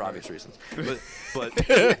 right? For obvious reasons. But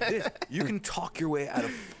this, you can talk your way out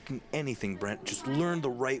of fucking anything, Brent. Just learn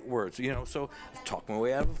the right words. So I've talked my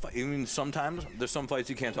way out of a fight. I mean, sometimes there's some fights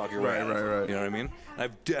you can't talk your way out of. Right. You know what I mean? And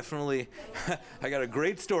I've definitely, I got a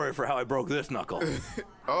great story for how I broke this knuckle.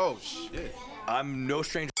 Oh shit. I'm no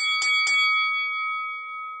stranger.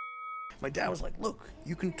 My dad was like, look,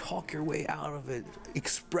 you can talk your way out of it.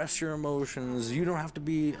 Express your emotions. You don't have to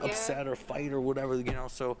be upset or fight or whatever,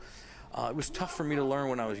 So it was tough for me to learn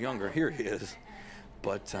when I was younger. Here he is.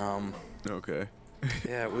 But, Okay.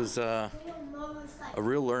 yeah, it was a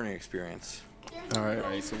real learning experience. All right. All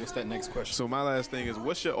right, so what's that next question? So my last thing is,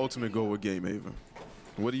 what's your ultimate goal with Game Haven?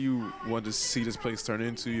 What do you want to see this place turn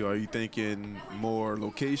into? Are you thinking more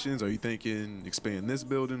locations? Are you thinking expand this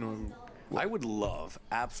building? Or I would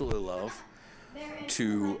absolutely love,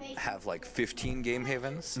 to have 15 Game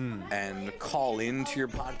Havens and call into your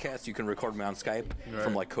podcast. You can record me on Skype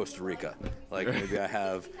from Costa Rica. Maybe I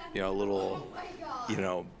have, a little,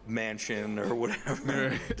 mansion or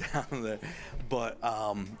whatever down there. But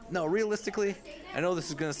no, realistically, I know this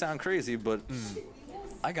is going to sound crazy, but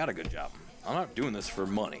I got a good job. I'm not doing this for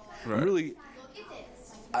money. Right.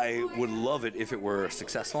 I would love it if it were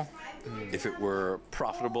successful, if it were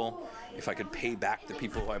profitable, if I could pay back the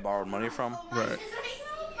people who I borrowed money from. Right.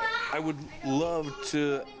 I would love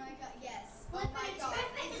to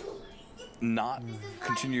not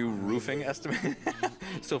continue roofing estimate.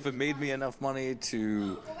 So if it made me enough money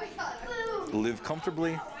to live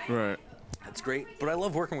comfortably, Right. that's great. But I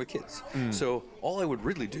love working with kids. So all I would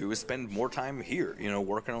really do is spend more time here,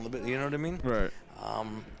 working on the business. You know what I mean? Right.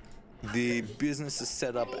 The business is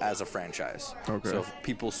set up as a franchise. Okay. So if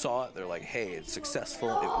people saw it, they're like, hey, it's successful,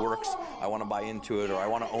 it works, I want to buy into it, or I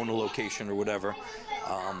want to own a location or whatever.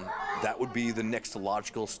 That would be the next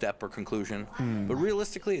logical step or conclusion. But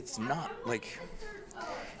realistically, it's not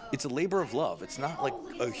it's a labor of love. It's not like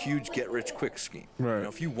a huge get-rich-quick scheme. Right.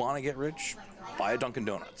 If you want to get rich, buy a Dunkin'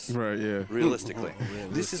 Donuts. Right, yeah. Realistically.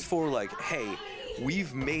 This is for like, hey,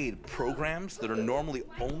 we've made programs that are normally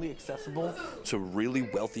only accessible to really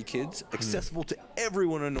wealthy kids, accessible to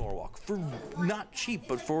everyone in Norwalk for not cheap,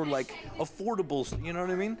 but for like affordable, you know what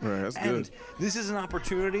I mean? Right, that's and good. this is an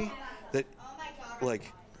opportunity that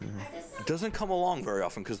like doesn't come along very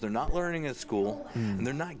often because they're not learning at school and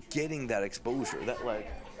they're not getting that exposure, that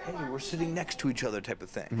like, hey, we're sitting next to each other type of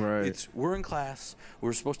thing. Right. It's we're in class,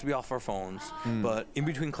 we're supposed to be off our phones, but in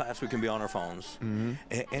between class we can be on our phones.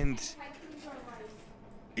 And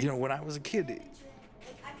you know, when I was a kid,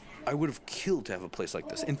 I would have killed to have a place like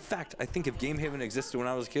this. In fact, I think if Game Haven existed when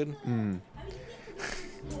I was a kid,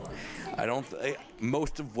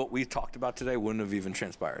 most of what we talked about today wouldn't have even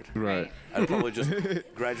transpired. Right. I'd probably just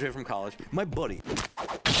graduate from college. My buddy.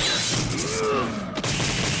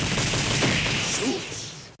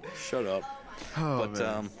 Shut up. Oh, But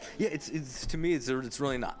man. yeah, it's to me it's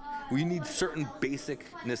really not. We need certain basic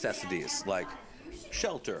necessities like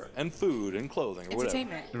shelter and food and clothing or whatever.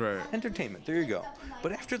 Entertainment. Right. Entertainment. There you go.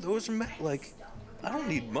 But after those are met, like I don't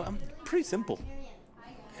need much. I'm pretty simple.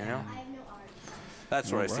 You know. That's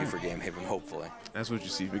what I see for Game Haven. Hopefully. That's what you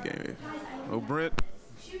see for Game Haven. Well, Brent,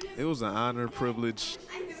 it was an honor, privilege,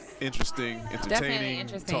 interesting, entertaining,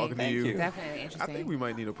 interesting. talking to Thank you. you. Definitely I interesting. think we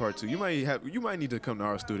might need a part 2. You might need to come to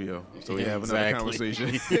our studio so we Yeah, have another exactly.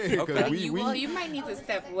 conversation. 'Cause you might need to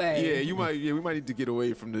step away. we might need to get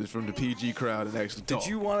away from the PG crowd and actually talk. Did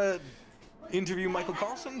you want to interview Michael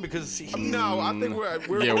Carlson because he's No, I think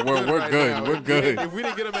we're Yeah, we're right good. now. We're good. If we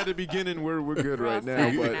didn't get him at the beginning, we're good right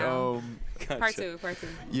now. But Part two.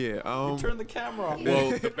 yeah. turn the camera off. Well,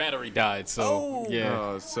 the battery died, so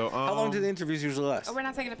yeah. How long do the interviews usually last? Oh, we're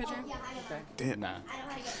not taking a picture? Okay. Damn. Nah.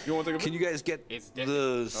 You want to take a Can you guys get It's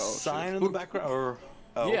the sign in the background or?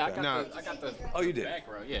 Oh, Yeah, okay. I got the. Oh, you did?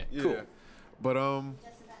 Background. Yeah. Yeah. Cool. But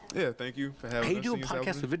yeah, thank you for having How you us. do a in your podcast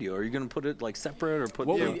establishment. with video? Are you gonna put it like separate or put?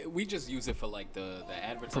 Well, Yeah. we just use it for like the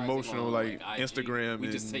advertising Promotional, on, like, IG. Instagram we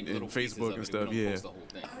just take and little pieces Facebook of and it, stuff, we don't yeah. post the whole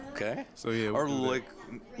thing. Okay. So yeah, Or we'll do that. like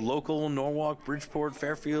local Norwalk, Bridgeport,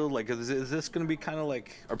 Fairfield. Like, is this gonna be kind of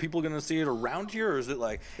like? Are people gonna see it around here, or is it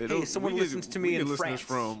like, hey, someone listens to me we in get France?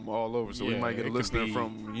 listeners from all over, so we Yeah, might get a it could listener be-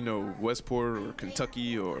 from Westport or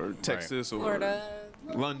Kentucky or Texas or Florida.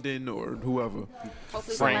 London or whoever.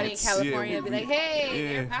 Hopefully somebody in France. California Yeah, will be like,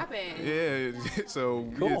 hey, they're popping. Yeah, so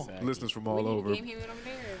we Cool. get listeners from We all need over. a Game Haven over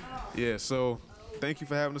there. Yeah, so thank you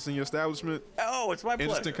for having us in your establishment. Oh, it's my pleasure.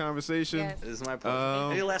 Interesting conversation. Yes. It is my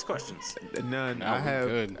pleasure. Any last questions? None. No, I we have.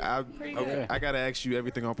 good. Pretty good. I gotta ask you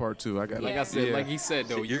everything on part 2. I got. Like I said, like he said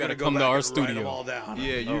though, you You're gotta gonna go come to back our and write them studio. all down.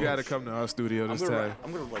 Yeah, you Oh, gotta come to our studio I'm this gonna, time.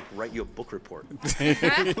 I'm gonna like write you a book report.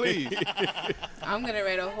 Please. I'm going to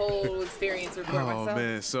write a whole experience report Oh myself.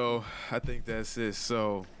 man, so I think that's it.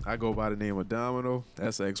 So I go by the name of Domino.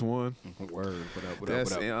 That's X1. Word. What up?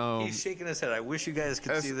 That's He's shaking his head. I wish you guys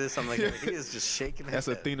could see this. I'm like, he is just shaking his that's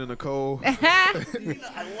head. Athena Nicole.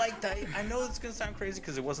 I like that. I know it's gonna sound crazy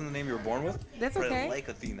because it wasn't the name you were born with. That's but okay. I like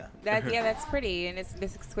Athena. That's pretty, and it's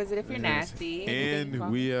exquisite if you're nasty.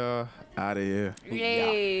 And we are out of here.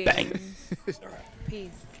 Yay. Bang. All right.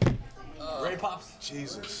 Peace. Ready, pops?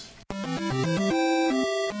 Jesus.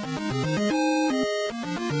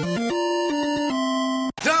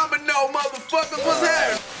 Domino, motherfuckers, what's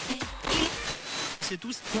happening? C'est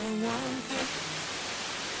tout.